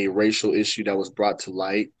have a racial issue that was brought to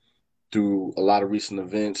light through a lot of recent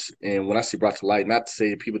events. And when I say brought to light, not to say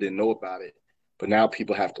that people didn't know about it, but now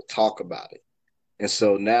people have to talk about it. And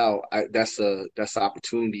so now that's an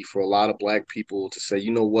opportunity for a lot of Black people to say,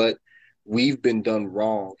 you know what, we've been done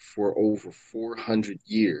wrong for over 400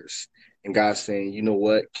 years. And God's saying, you know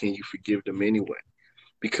what? Can you forgive them anyway?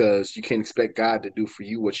 Because you can't expect God to do for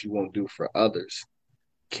you what you won't do for others.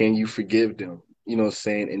 Can you forgive them? You know what I'm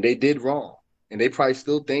saying? And they did wrong. And they probably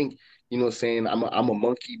still think, you know what I'm saying, I'm a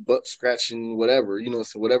monkey butt scratching, whatever, you know,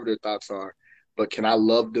 so whatever their thoughts are. But can I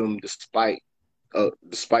love them despite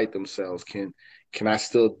themselves? Can I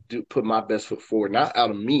still put my best foot forward? Not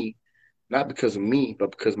out of me, not because of me,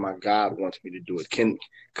 but because my God wants me to do it.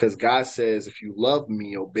 Because God says, if you love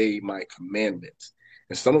me, obey my commandments.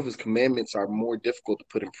 And some of his commandments are more difficult to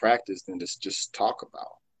put in practice than just talk about.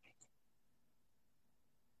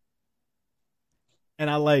 And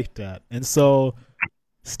I like that. And so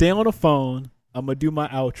stay on the phone. I'm gonna do my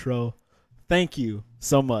outro. Thank you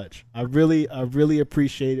so much. I really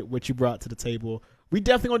appreciate what you brought to the table. We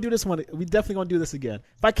definitely gonna do this one. We definitely gonna do this again.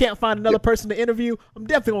 If I can't find another person to interview, I'm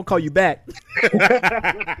definitely gonna call you back.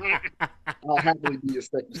 I'll happily be your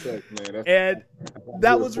second set, man. And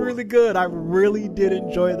that was really good. I really did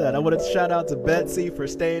enjoy that. I want to shout out to Betsy for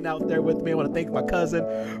staying out there with me. I want to thank my cousin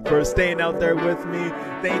for staying out there with me.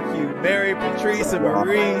 Thank you, Mary, Patrice, and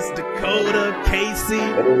Maurice, Dakota, Casey.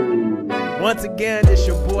 Once again, it's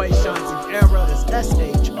your boy Shanti Era. It's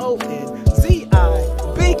SHONZI,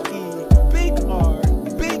 Big E, Big R,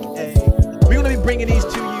 Big A. We're gonna be bringing these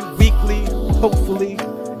to you weekly, hopefully.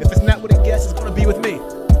 If it's not with a guest, it's gonna be with me.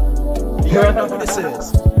 You already know who this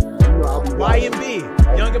is. YMB,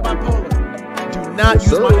 Young and Bipolar. Do not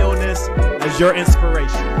use my illness as your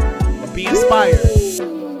inspiration. But be inspired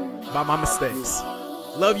by my mistakes.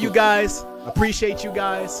 Love you guys. Appreciate you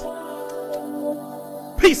guys.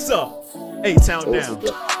 Peace up. A-Town down.